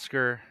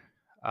Oscar.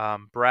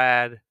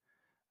 Brad,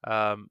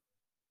 um,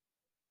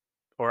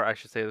 or I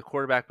should say the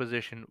quarterback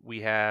position,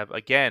 we have,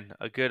 again,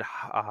 a good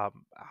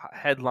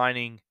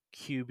headlining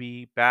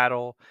QB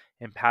battle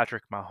in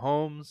Patrick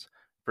Mahomes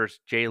versus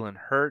Jalen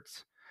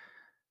Hurts.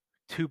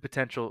 Two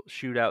potential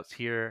shootouts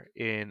here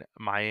in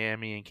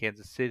Miami and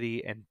Kansas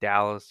City, and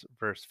Dallas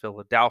versus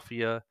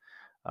Philadelphia.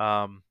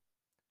 Um,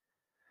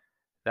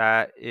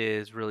 that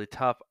is really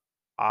tough.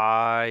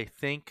 I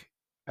think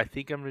I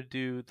think I'm going to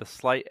do the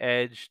slight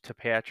edge to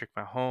Patrick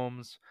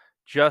Mahomes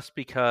just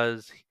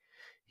because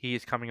he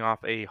is coming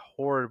off a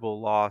horrible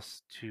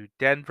loss to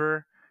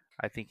Denver.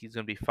 I think he's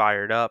going to be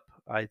fired up.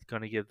 I'm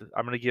going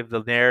to give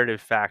the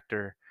narrative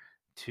factor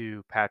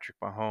to Patrick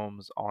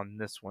Mahomes on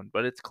this one,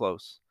 but it's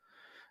close.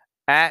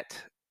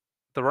 At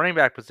the running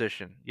back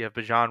position, you have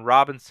Bijan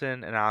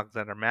Robinson and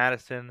Alexander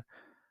Madison,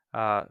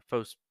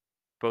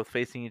 both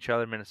facing each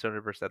other, Minnesota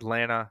versus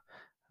Atlanta,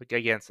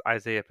 against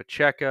Isaiah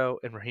Pacheco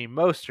and Raheem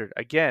Mostert,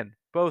 again,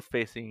 both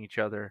facing each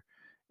other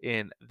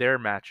in their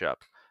matchup.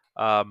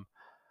 Bijan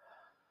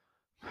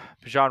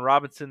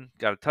Robinson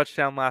got a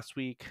touchdown last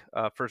week,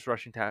 first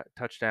rushing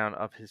touchdown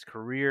of his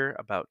career,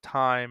 about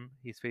time.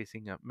 He's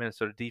facing a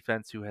Minnesota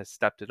defense who has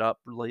stepped it up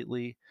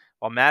lately,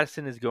 while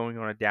Madison is going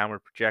on a downward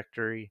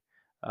trajectory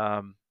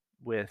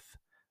with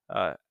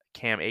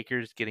Cam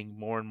Akers getting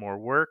more and more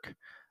work.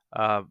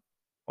 Uh,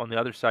 on the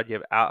other side, you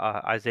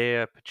have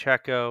Isaiah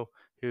Pacheco,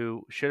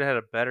 who should have had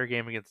a better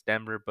game against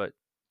Denver, but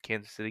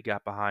Kansas City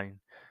got behind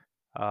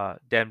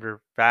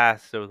Denver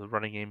fast, so the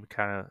running game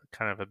kind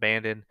of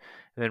abandoned.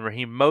 And then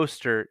Raheem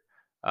Mostert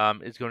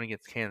is going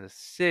against Kansas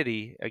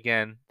City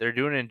again. They're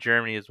doing it in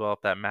Germany as well,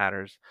 if that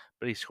matters.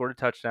 But he scored a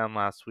touchdown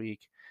last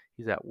week.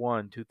 He's at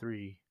 1, 2,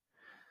 3,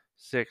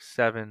 6,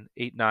 7,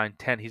 8, 9,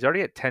 10. He's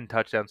already at 10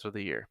 touchdowns for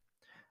the year.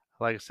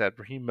 Like I said,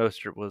 Raheem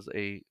Mostert was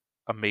a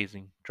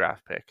amazing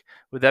draft pick.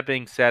 With that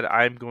being said,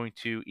 I'm going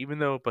to, even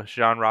though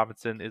Bijan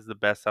Robinson is the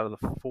best out of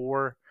the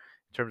four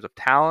in terms of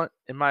talent,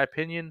 in my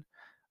opinion,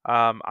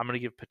 I'm going to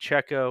give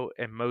Pacheco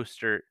and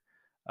Mostert,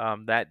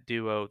 that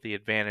duo, the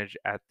advantage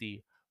at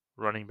the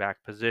running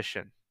back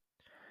position.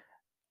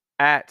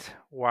 At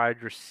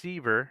wide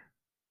receiver,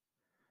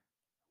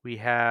 we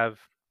have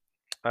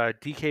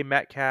DK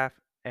Metcalf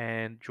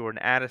and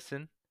Jordan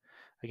Addison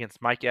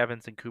against Mike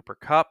Evans and Cooper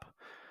Kupp.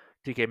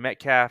 DK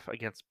Metcalf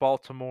against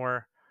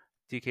Baltimore.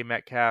 DK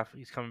Metcalf,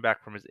 he's coming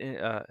back from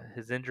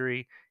his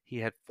injury. He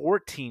had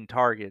 14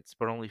 targets,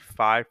 but only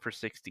 5 for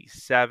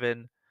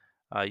 67.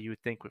 You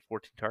would think with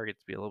 14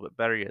 targets, be a little bit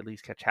better. You at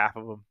least catch half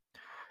of them.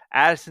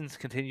 Addison's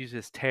continues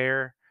his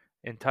tear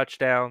in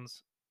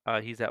touchdowns.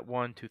 He's at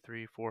 1, 2,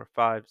 3, 4,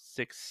 5,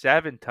 6,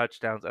 7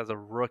 touchdowns as a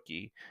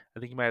rookie. I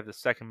think he might have the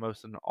second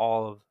most in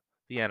all of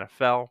the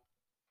NFL.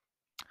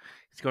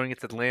 He's going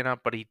against Atlanta,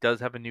 but he does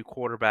have a new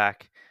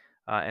quarterback,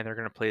 and they're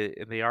going to play.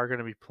 They are going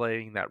to be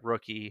playing that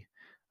rookie.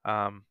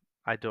 Um,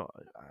 I don't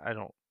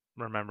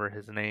remember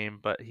his name,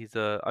 but he's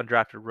a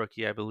undrafted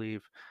rookie, I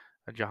believe,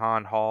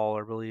 Jahan Hall,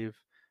 I believe,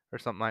 or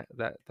something like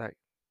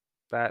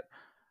that.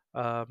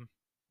 Um,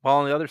 while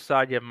on the other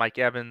side, you have Mike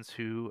Evans,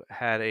 who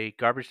had a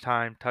garbage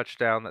time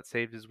touchdown that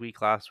saved his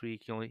week last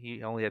week.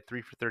 He only had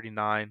 3 for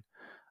 39.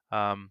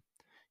 Um,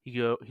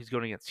 he's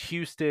going against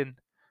Houston,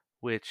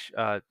 which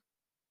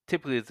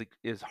typically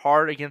is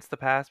hard against the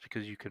pass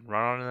because you can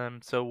run on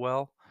them so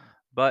well.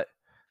 But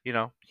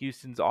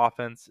Houston's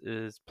offense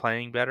is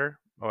playing better,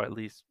 or at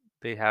least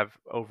they have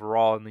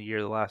overall in the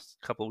year. The last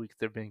couple of weeks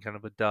they've been kind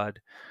of a dud.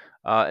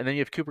 And then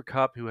you have Cooper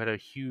Kupp, who had a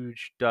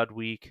huge dud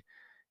week.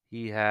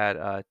 He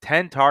had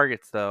 10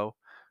 targets though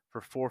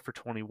for 4 for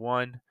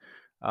 21.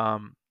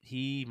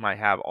 He might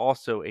have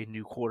also a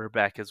new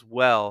quarterback as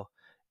well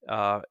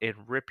in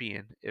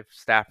Ripien if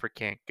Stafford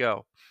can't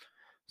go.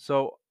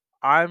 So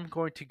I'm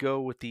going to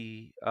go with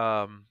I'm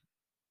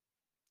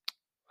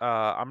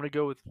going to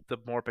go with the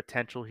more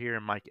potential here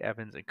in Mike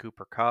Evans and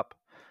Cooper Kupp,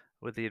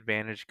 with the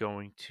advantage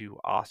going to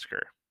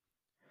Oscar.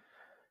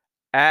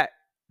 At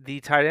the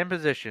tight end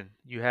position,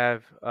 you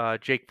have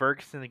Jake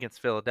Ferguson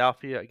against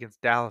Philadelphia,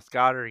 against Dallas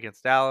Goedert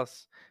against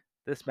Dallas.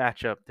 This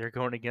matchup, they're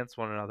going against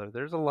one another.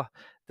 There's a lot.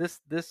 This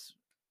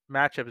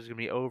matchup is going to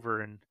be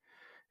over in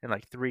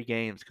like 3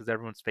 games because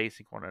everyone's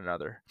facing one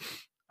another.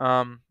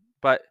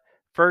 But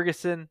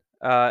Ferguson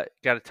got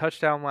a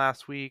touchdown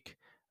last week.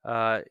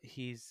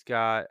 He's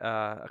got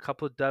a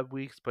couple of dub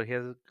weeks, but he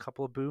has a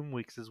couple of boom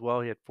weeks as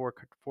well. He had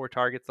four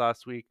targets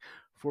last week,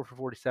 4 for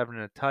 47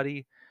 and a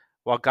tutty.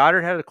 While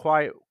Goedert had a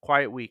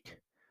quiet week.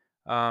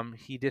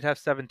 He did have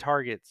 7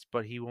 targets,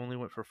 but he only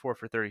went for 4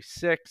 for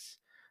 36.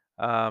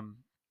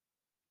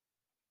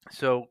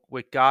 So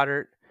with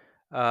Goedert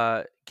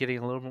getting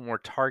a little bit more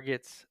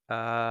targets,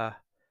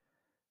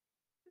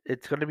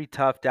 it's going to be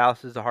tough.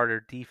 Dallas is a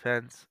harder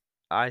defense.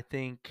 I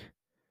think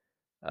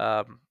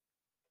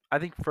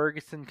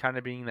Ferguson kind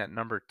of being that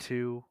number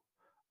 2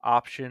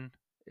 option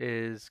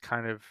is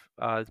kind of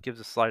gives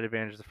a slight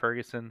advantage to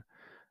Ferguson.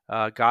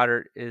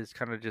 Goedert is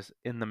kind of just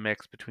in the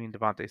mix between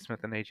Devontae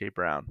Smith and AJ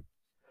Brown.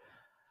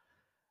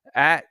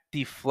 At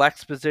the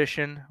flex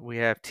position, we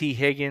have T.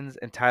 Higgins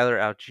and Tyler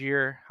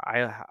Algier.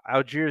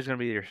 Algier is going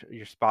to be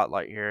your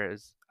spotlight here.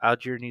 As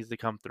Algier needs to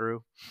come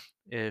through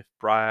if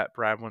Brad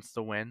wants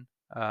to win.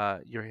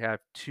 You have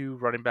two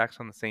running backs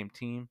on the same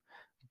team,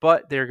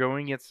 but they're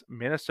going against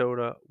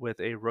Minnesota with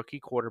a rookie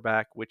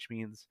quarterback, which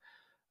means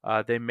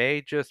they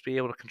may just be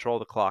able to control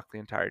the clock the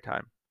entire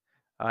time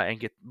and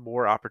get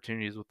more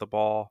opportunities with the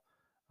ball.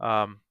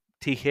 Um,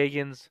 T.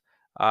 Higgins,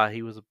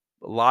 he was a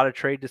lot of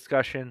trade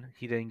discussion.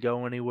 He didn't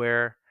go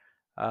anywhere.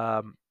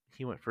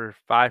 He went for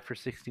 5 for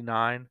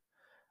 69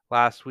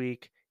 last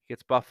week. He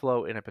gets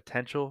Buffalo in a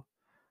potential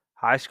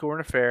high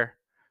scoring affair.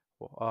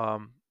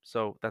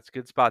 So that's a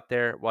good spot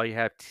there. While you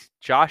have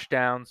Josh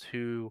Downs,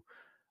 who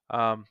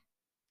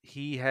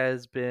he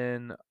has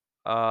been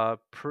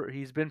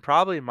he's been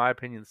probably in my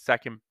opinion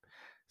second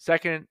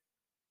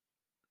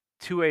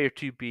 2A or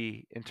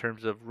 2B in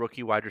terms of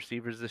rookie wide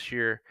receivers this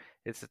year.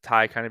 It's a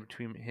tie kind of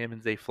between him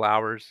and Zay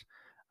Flowers,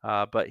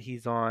 but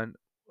he's on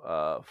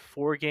a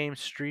 4-game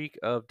streak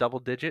of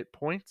double-digit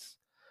points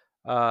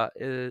at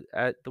the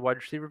wide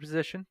receiver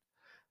position.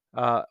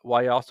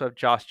 While you also have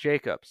Josh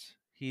Jacobs.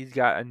 He's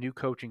got a new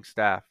coaching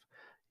staff.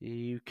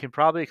 You can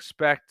probably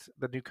expect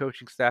the new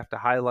coaching staff to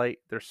highlight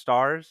their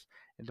stars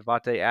in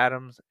Devontae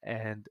Adams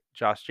and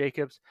Josh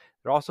Jacobs.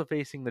 They're also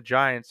facing the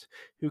Giants,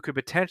 who could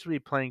potentially be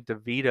playing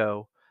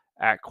DeVito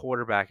at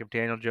quarterback if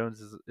Daniel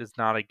Jones is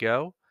not a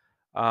go.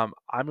 I'm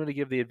going to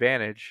give the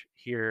advantage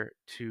here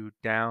to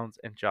Downs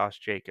and Josh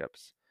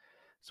Jacobs.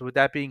 So with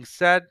that being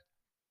said,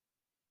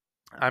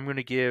 I'm going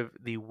to give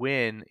the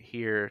win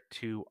here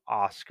to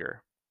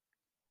Oscar.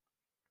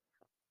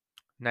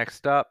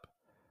 Next up,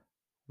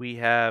 we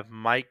have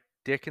Mike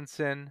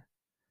Dickinson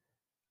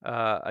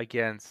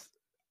against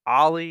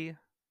Ollie.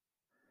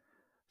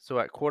 So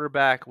at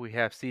quarterback, we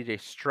have C.J.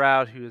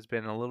 Stroud, who has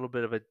been a little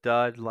bit of a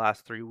dud the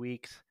last 3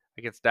 weeks,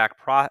 against Dak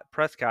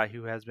Prescott,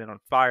 who has been on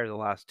fire the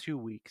last 2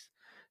 weeks.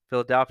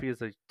 Philadelphia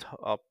is a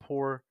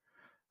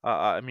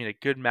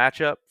good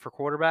matchup for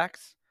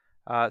quarterbacks.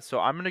 So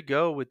I'm going to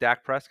go with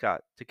Dak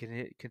Prescott to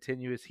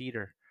continue his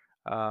heater,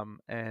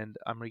 and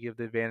I'm going to give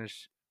the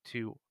advantage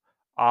to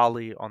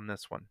Ollie on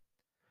this one.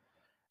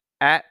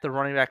 At the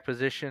running back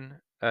position,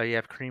 you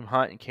have Kareem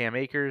Hunt and Cam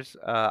Akers.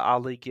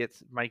 Ali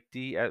gets Mike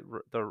D at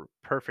the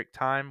perfect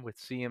time with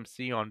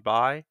CMC on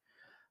bye.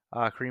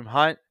 Kareem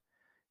Hunt,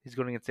 he's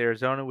going against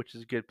Arizona, which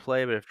is a good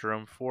play, but if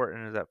Jerome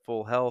Fortin is at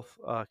full health,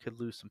 could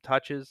lose some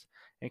touches.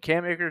 And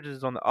Cam Akers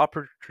is on the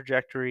upper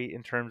trajectory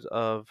in terms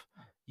of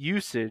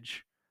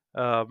usage,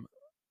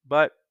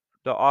 but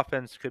the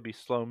offense could be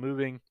slow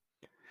moving.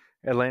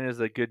 Atlanta is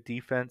a good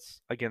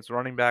defense against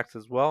running backs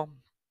as well,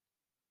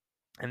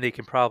 and they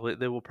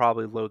will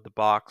probably load the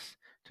box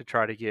to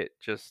try to get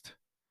just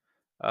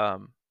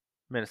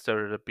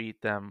Minnesota to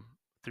beat them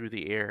through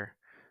the air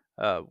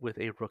with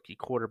a rookie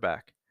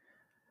quarterback.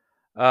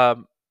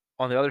 Um,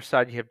 on the other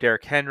side, you have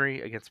Derrick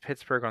Henry against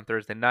Pittsburgh on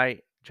Thursday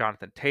night.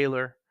 Jonathan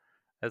Taylor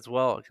as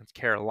well against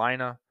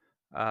Carolina.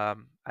 I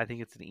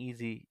think it's an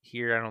easy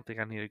here. I don't think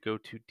I need to go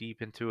too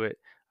deep into it.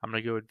 I'm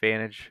going to go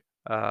advantage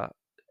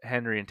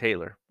Henry and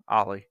Taylor.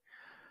 Ollie.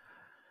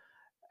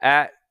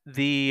 At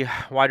the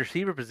wide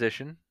receiver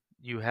position,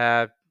 you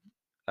have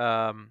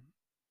um,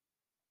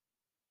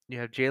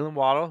 Jalen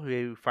Waddle,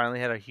 who finally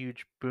had a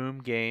huge boom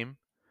game,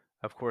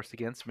 of course,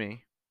 against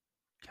me.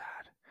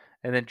 God.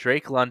 And then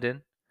Drake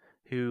London,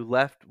 who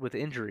left with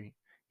injury.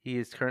 He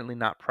is currently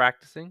not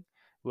practicing.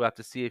 We'll have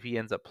to see if he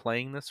ends up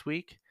playing this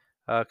week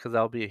because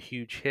that'll be a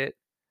huge hit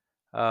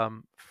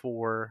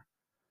for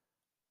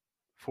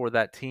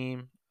that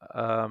team.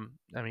 I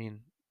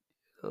mean,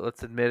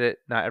 let's admit it.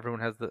 Not everyone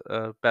has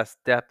the best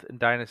depth in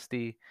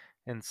Dynasty,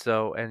 and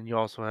you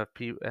also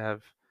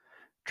have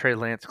Trey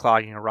Lance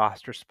clogging a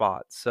roster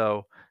spot,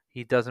 so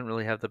he doesn't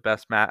really have the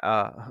best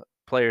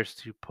players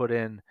to put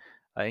in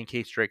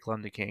case Drake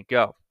London can't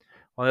go.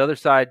 On the other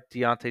side,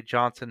 Deontay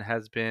Johnson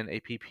has been a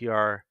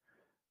PPR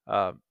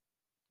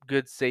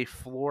good safe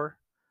floor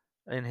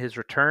in his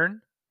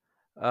return.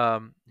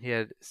 He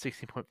had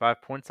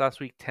 16.5 points last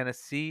week.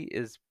 Tennessee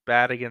is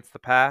bad against the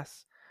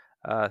pass,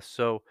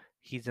 so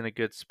he's in a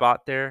good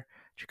spot there.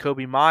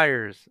 Jakobi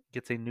Meyers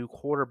gets a new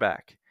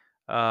quarterback.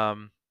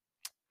 Don't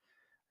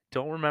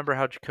remember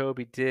how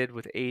Jacoby did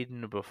with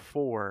Aiden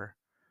before,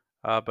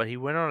 but he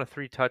went on a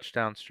 3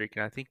 touchdown streak,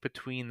 and I think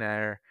between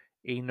there,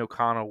 Aiden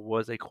O'Connell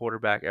was a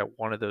quarterback at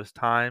one of those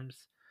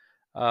times.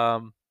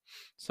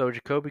 So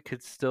Jacoby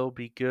could still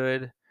be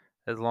good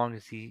as long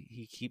as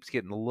he keeps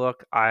getting the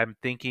look. I'm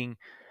thinking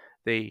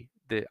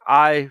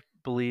I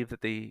believe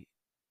that they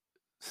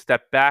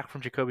stepped back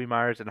from Jakobi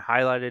Meyers and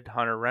highlighted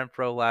Hunter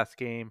Renfrow last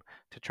game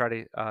to try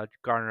to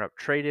garner up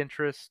trade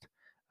interest,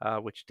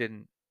 which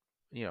didn't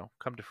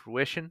come to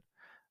fruition.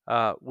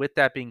 With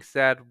that being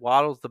said,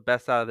 Waddle's the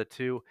best out of the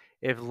two.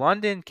 If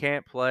London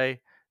can't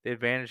play, the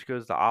advantage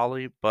goes to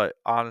Ollie. But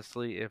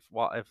honestly, if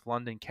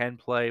London can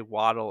play,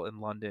 Waddle and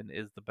London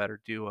is the better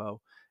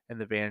duo, and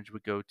the advantage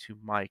would go to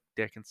Mike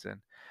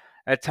Dickinson.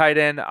 At tight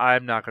end,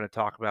 I'm not going to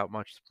talk about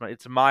much.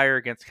 It's Meyer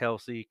against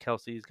Kelsey.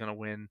 Kelsey is going to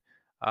win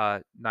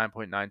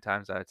 9.9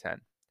 times out of 10.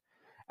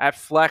 At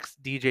flex,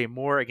 DJ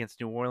Moore against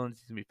New Orleans.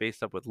 He's going to be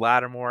faced up with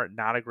Lattimore.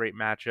 Not a great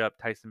matchup.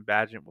 Tyson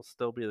Bagent will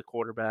still be the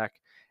quarterback.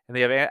 And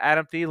they have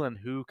Adam Thielen,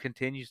 who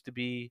continues to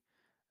be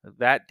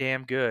that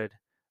damn good.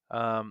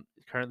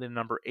 Currently the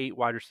number 8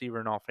 wide receiver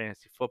in all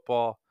fantasy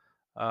football.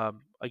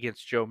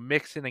 Against Joe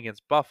Mixon,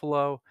 against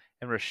Buffalo,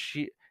 and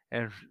Rashid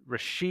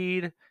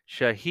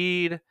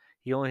Shaheed.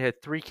 He only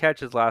had 3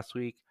 catches last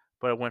week,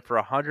 but it went for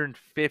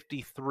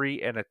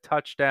 153 and a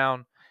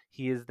touchdown.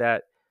 He is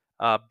that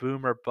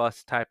boomer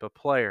bust type of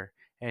player,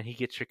 and he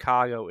gets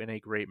Chicago in a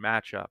great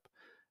matchup.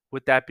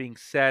 With that being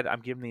said,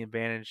 I'm giving the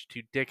advantage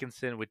to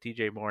Dickinson with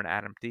DJ Moore and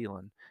Adam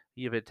Thielen.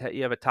 You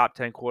have a top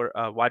 10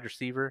 wide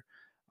receiver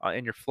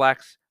in your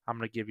flex. I'm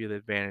going to give you the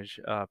advantage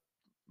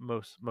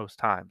most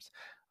times.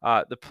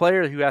 The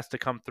player who has to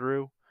come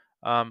through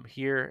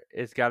here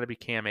is got to be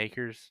Cam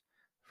Akers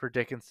for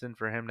Dickinson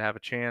for him to have a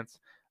chance.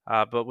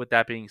 But with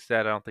that being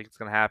said, I don't think it's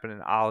going to happen,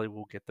 and Ollie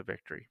will get the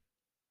victory.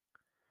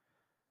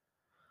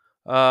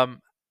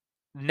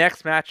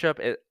 Next matchup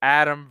is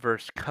Adam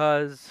versus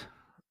Cuz.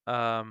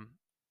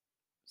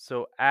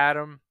 So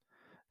Adam,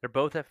 they're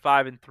both at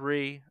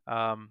 5-3.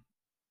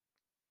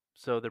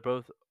 So they're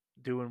both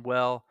doing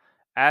well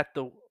at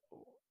the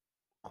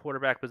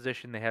quarterback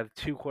position. They have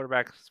 2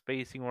 quarterbacks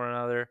facing one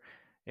another,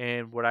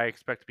 and what I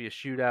expect to be a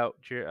shootout.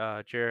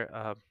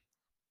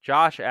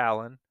 Josh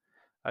Allen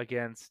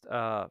against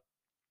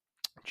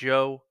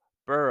Joe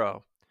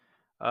Burrow.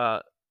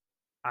 I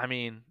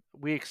mean,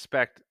 we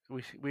expect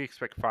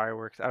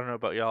fireworks. I don't know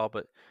about y'all,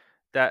 but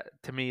that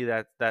to me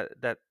that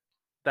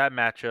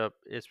matchup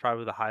is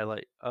probably the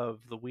highlight of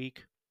the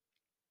week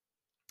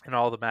in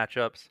all the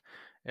matchups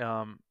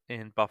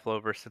in Buffalo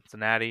versus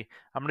Cincinnati.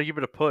 I'm gonna give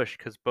it a push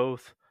because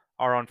both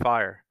are on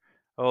fire.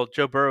 Well,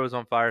 Joe Burrow is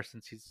on fire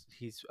since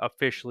he's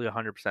officially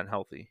 100%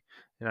 healthy,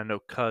 and I know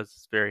Cuz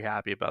is very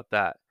happy about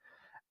that.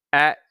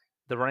 At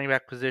the running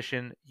back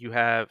position, you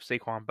have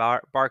Saquon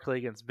Barkley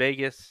against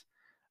Vegas.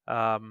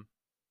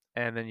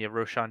 And then you have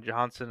Roschon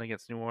Johnson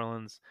against New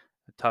Orleans,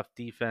 a tough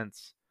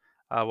defense.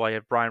 While you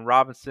have Brian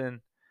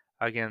Robinson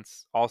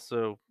against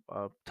also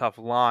a tough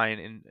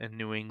line in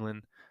New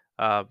England.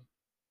 But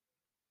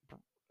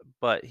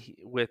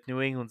with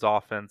New England's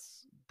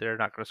offense, they're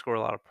not going to score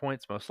a lot of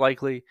points, most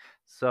likely.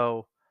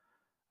 So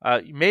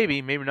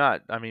maybe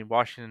not. I mean,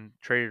 Washington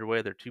traded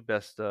away their 2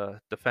 best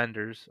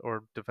defenders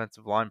or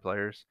defensive line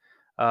players.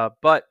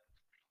 But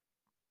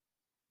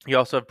you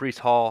also have Breece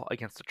Hall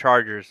against the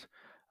Chargers.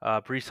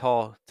 Breece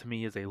Hall, to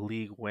me, is a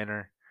league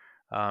winner.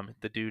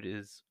 The dude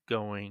is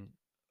going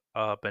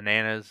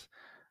bananas,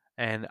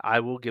 and I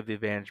will give the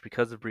advantage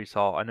because of Breece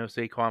Hall. I know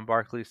Saquon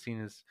Barkley is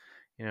seen as,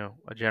 a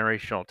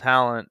generational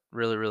talent,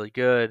 really, really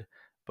good,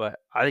 but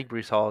I think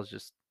Breece Hall is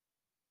just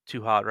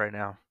too hot right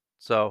now.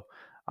 So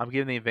I'm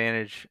giving the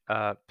advantage.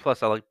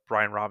 Plus, I like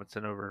Brian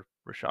Robinson over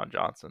Roschon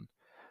Johnson.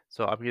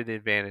 So I'm giving the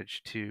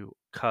advantage to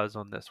Cuz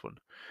on this one.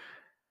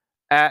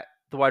 At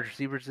the wide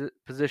receiver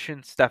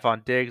position,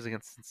 Stephon Diggs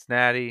against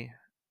Cincinnati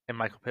and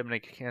Michael Pittman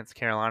against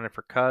Carolina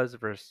for Cuz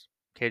versus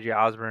KJ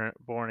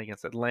Osborne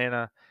against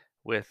Atlanta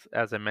with,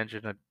 as I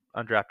mentioned, an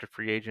undrafted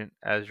free agent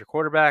as your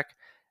quarterback,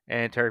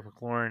 and Terry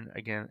McLaurin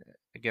again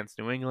against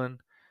New England.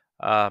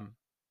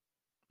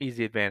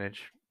 Easy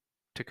advantage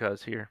to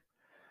Cuz here.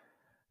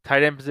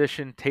 Tight end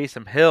position,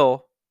 Taysom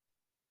Hill.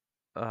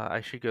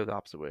 I should go the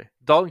opposite way.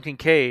 Dalton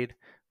Kincaid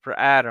for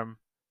Adam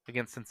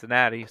against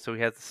Cincinnati. So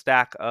he has the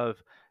stack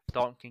of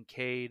Dalton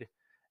Kincaid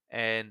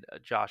and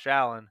Josh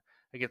Allen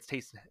against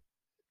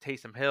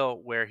Taysom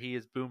Hill, where he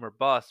is boom or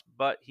bust,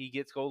 but he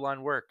gets goal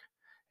line work.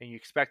 And you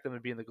expect him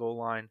to be in the goal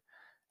line.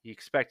 You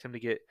expect him to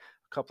get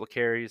a couple of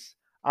carries.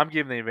 I'm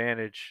giving the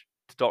advantage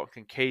to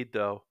Dalton Kincaid,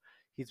 though.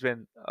 He's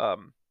been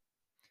on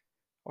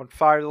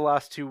fire the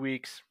last 2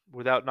 weeks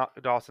without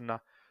Dawson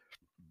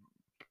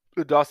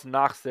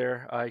Knox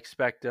there. I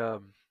expect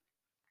him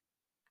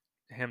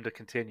to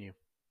continue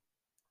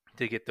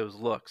to get those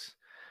looks.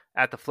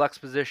 At the flex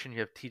position, you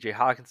have TJ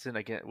Hockenson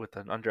again with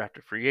an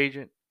undrafted free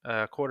agent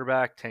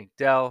quarterback, Tank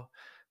Dell,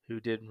 who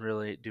didn't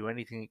really do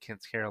anything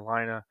against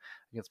Carolina,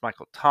 against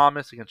Michael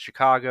Thomas against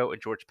Chicago,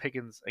 and George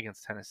Pickens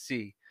against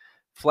Tennessee.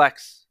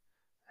 Flex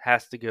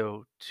has to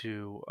go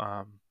to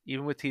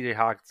even with TJ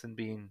Hockenson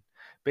being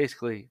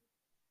basically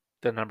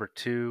the number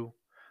 2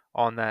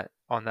 on that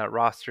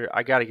roster.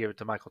 I got to give it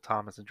to Michael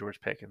Thomas and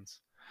George Pickens.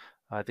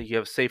 I think you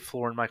have a safe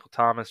floor in Michael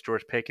Thomas,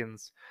 George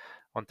Pickens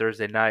on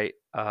Thursday night.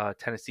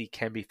 Tennessee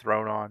can be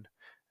thrown on,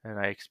 and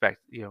I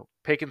expect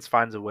Pickens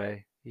finds a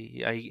way.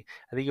 I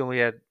think he only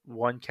had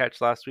 1 catch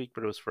last week,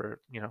 but it was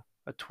for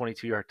a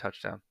 22-yard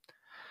touchdown.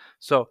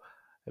 So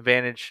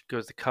advantage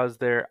goes to Cuz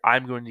there.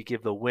 I'm going to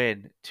give the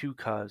win to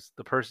Cuz.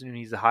 The person who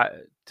needs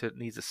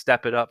to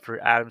step it up for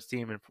Adam's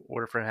team in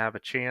order for him to have a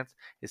chance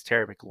is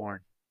Terry McLaurin.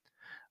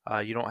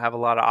 You don't have a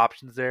lot of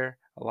options there.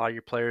 A lot of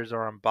your players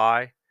are on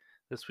bye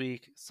this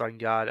week, Sun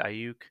God,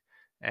 Ayuk,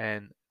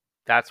 and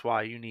that's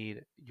why you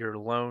need your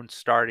lone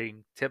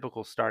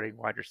typical starting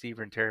wide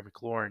receiver in Terry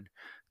McLaurin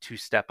to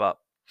step up.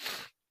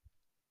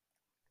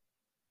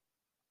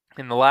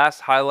 And the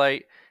last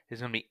highlight is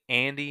going to be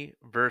Andy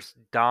versus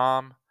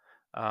Dom.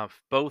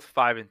 Both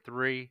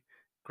 5-3.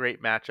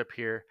 Great matchup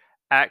here.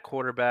 At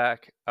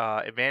quarterback,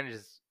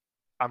 advantages,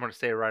 I'm going to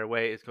say it right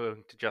away, is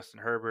going to Justin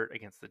Herbert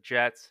against the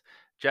Jets.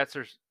 Jets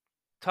are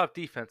tough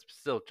defense, but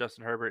still,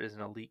 Justin Herbert is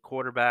an elite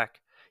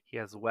quarterback. He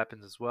has the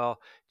weapons as well.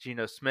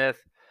 Geno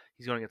Smith,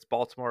 he's going against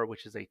Baltimore,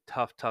 which is a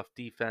tough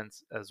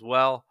defense as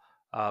well.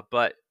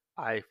 But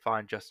I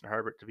find Justin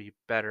Herbert to be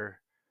better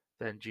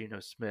than Geno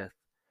Smith.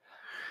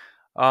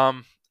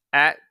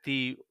 At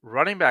the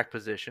running back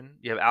position,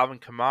 you have Alvin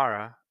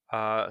Kamara,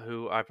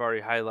 who I've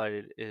already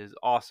highlighted is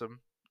awesome,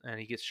 and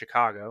he gets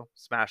Chicago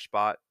smash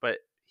spot. But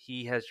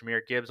he has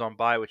Jahmyr Gibbs on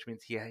bye, which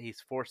means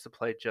he's forced to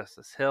play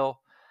Justice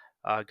Hill.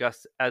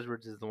 Gus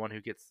Edwards is the one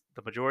who gets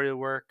the majority of the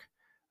work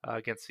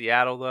against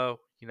Seattle, though.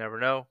 You never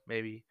know.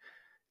 Maybe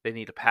they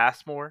need to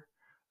pass more.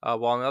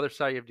 While on the other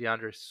side, you have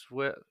DeAndre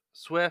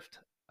Swift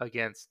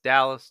against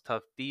Dallas,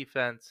 tough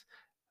defense.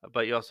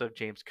 But you also have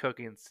James Cook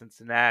against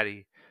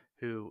Cincinnati,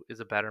 who is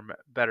a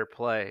better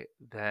play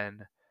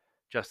than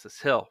Justice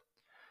Hill.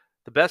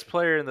 The best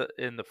player out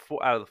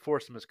of the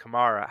foursome is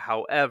Kamara.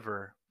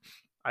 However,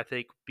 I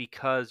think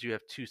because you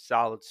have two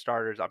solid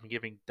starters, I'm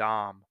giving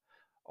Dom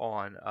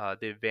on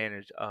the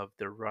advantage of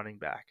the running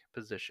back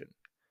position.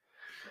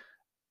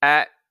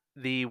 At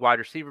the wide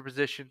receiver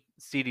position,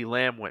 CeeDee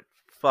Lamb went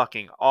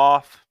fucking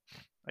off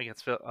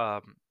against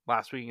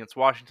last week against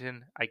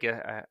Washington. I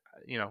get,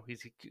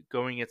 he's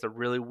going against a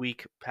really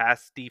weak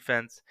pass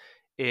defense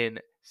in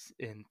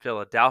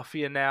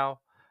Philadelphia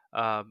now.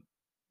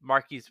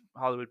 Marquise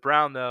Hollywood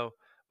Brown, though,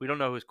 we don't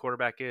know who his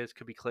quarterback is.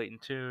 Could be Clayton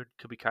Tune,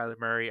 could be Kyler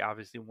Murray.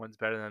 Obviously, one's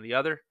better than the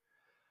other.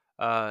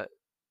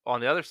 On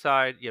the other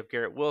side, you have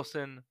Garrett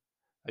Wilson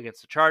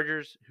against the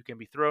Chargers, who can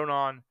be thrown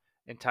on,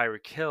 and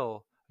Tyreek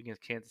Hill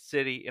against Kansas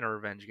City in a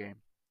revenge game.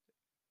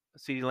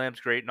 CeeDee Lamb's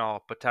great and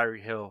all, but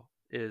Tyreek Hill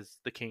is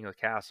the king of the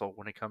castle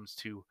when it comes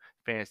to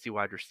fantasy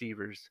wide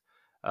receivers.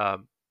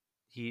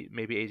 Maybe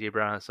AJ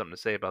Brown has something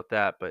to say about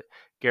that, but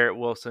Garrett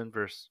Wilson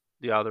versus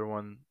the other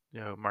one,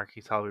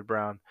 Marquise Hollywood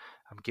Brown,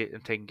 I'm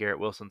taking Garrett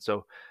Wilson.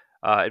 So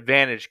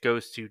advantage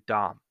goes to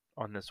Dom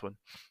on this one.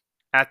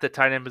 At the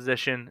tight end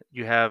position,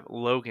 you have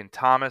Logan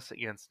Thomas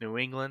against New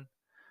England.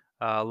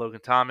 Logan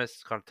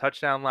Thomas got a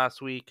touchdown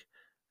last week,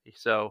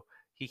 so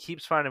he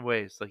keeps finding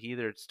ways. Like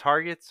either it's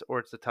targets or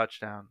it's a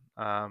touchdown.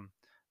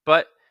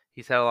 But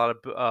he's had a lot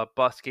of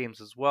bust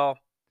games as well.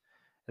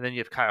 And then you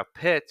have Kyle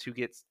Pitts, who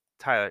gets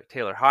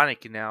Taylor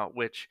Heinicke now,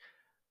 which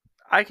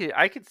I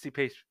could see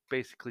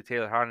basically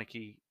Taylor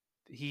Heinicke.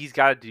 He's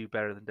got to do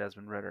better than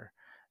Desmond Ridder,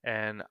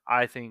 and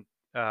I think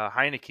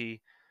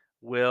Heinicke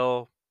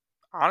will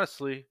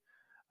honestly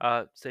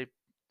say,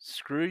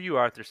 "Screw you,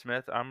 Arthur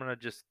Smith. I'm gonna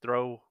just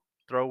throw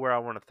where I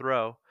want to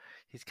throw."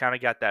 He's kind of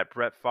got that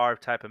Brett Favre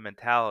type of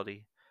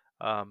mentality.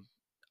 I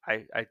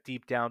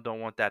deep down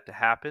don't want that to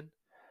happen,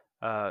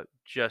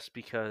 just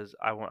because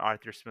I want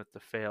Arthur Smith to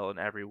fail in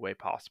every way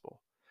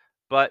possible.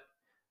 But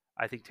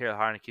I think Taylor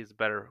Heinicke is a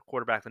better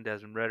quarterback than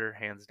Desmond Ridder,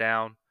 hands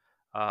down.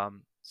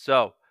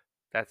 So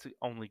that's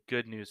only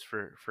good news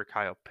for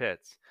Kyle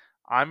Pitts.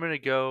 I'm gonna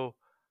go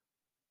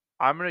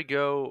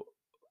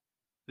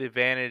the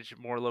advantage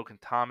more Logan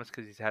Thomas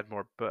because he's had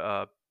more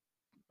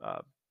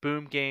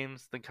boom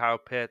games than Kyle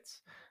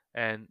Pitts,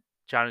 and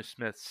Jonnu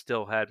Smith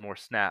still had more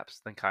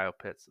snaps than Kyle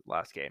Pitts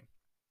last game.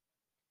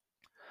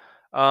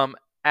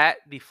 At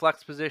the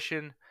flex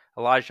position,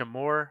 Elijah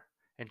Moore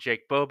and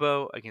Jake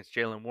Bobo against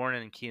Jalen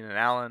Warren and Keenan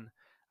Allen.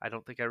 I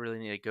don't think I really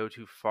need to go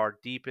too far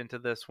deep into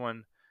this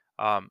one.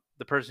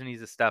 The person who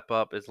needs to step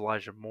up is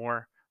Elijah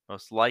Moore,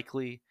 most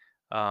likely.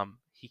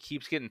 He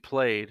keeps getting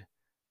played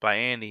by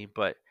Andy,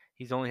 but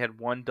he's only had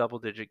one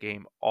double-digit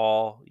game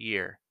all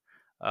year.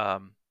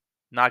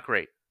 Not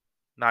great.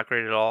 Not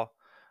great at all.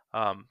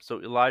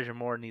 So Elijah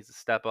Moore needs to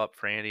step up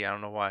for Andy. I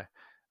don't know why.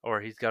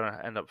 Or he's going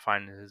to end up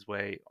finding his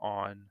way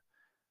on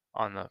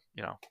the,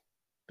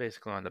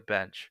 basically on the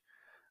bench.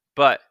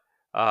 But,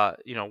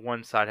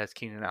 one side has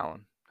Keenan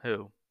Allen,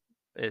 who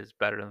is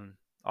better than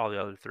all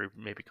the other three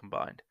maybe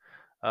combined.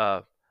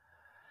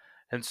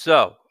 And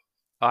so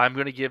I'm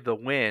going to give the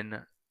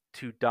win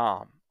to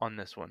Dom on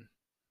this one.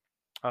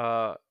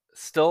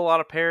 Still a lot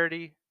of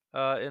parity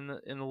in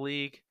the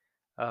league.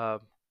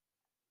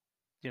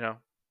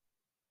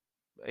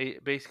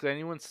 Basically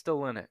anyone's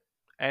still in it.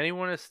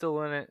 Anyone is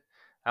still in it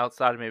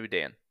outside of maybe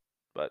Dan.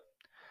 But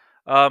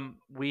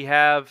we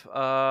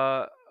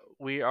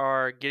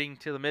are getting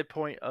to the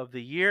midpoint of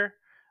the year.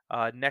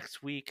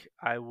 Next week,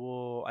 I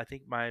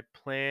think my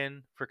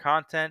plan for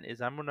content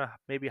is I'm going to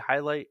maybe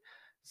highlight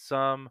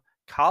some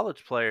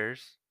college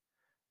players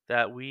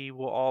that we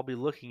will all be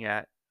looking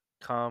at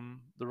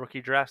come the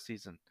rookie draft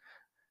season.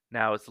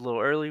 Now, it's a little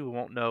early. We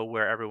won't know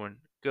where everyone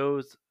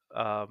goes.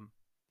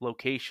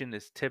 Location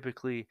is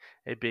typically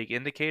a big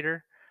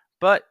indicator.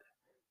 But,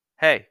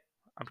 hey,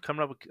 I'm trying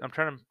to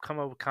come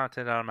up with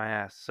content out of my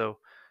ass. So,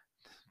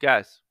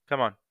 guys,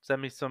 come on,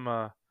 send me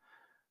some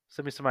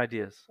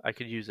ideas. I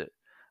could use it.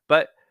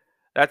 But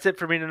that's it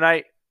for me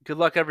tonight. Good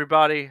luck,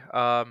 everybody.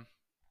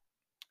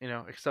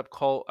 except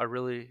Colt, I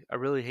really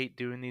hate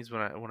doing these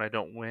when I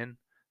don't win.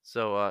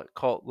 So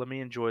Colt, let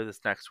me enjoy this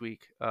next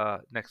week,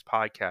 next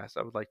podcast.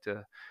 I would like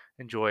to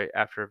enjoy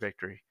after a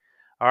victory.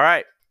 All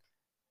right.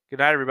 Good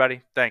night,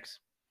 everybody. Thanks.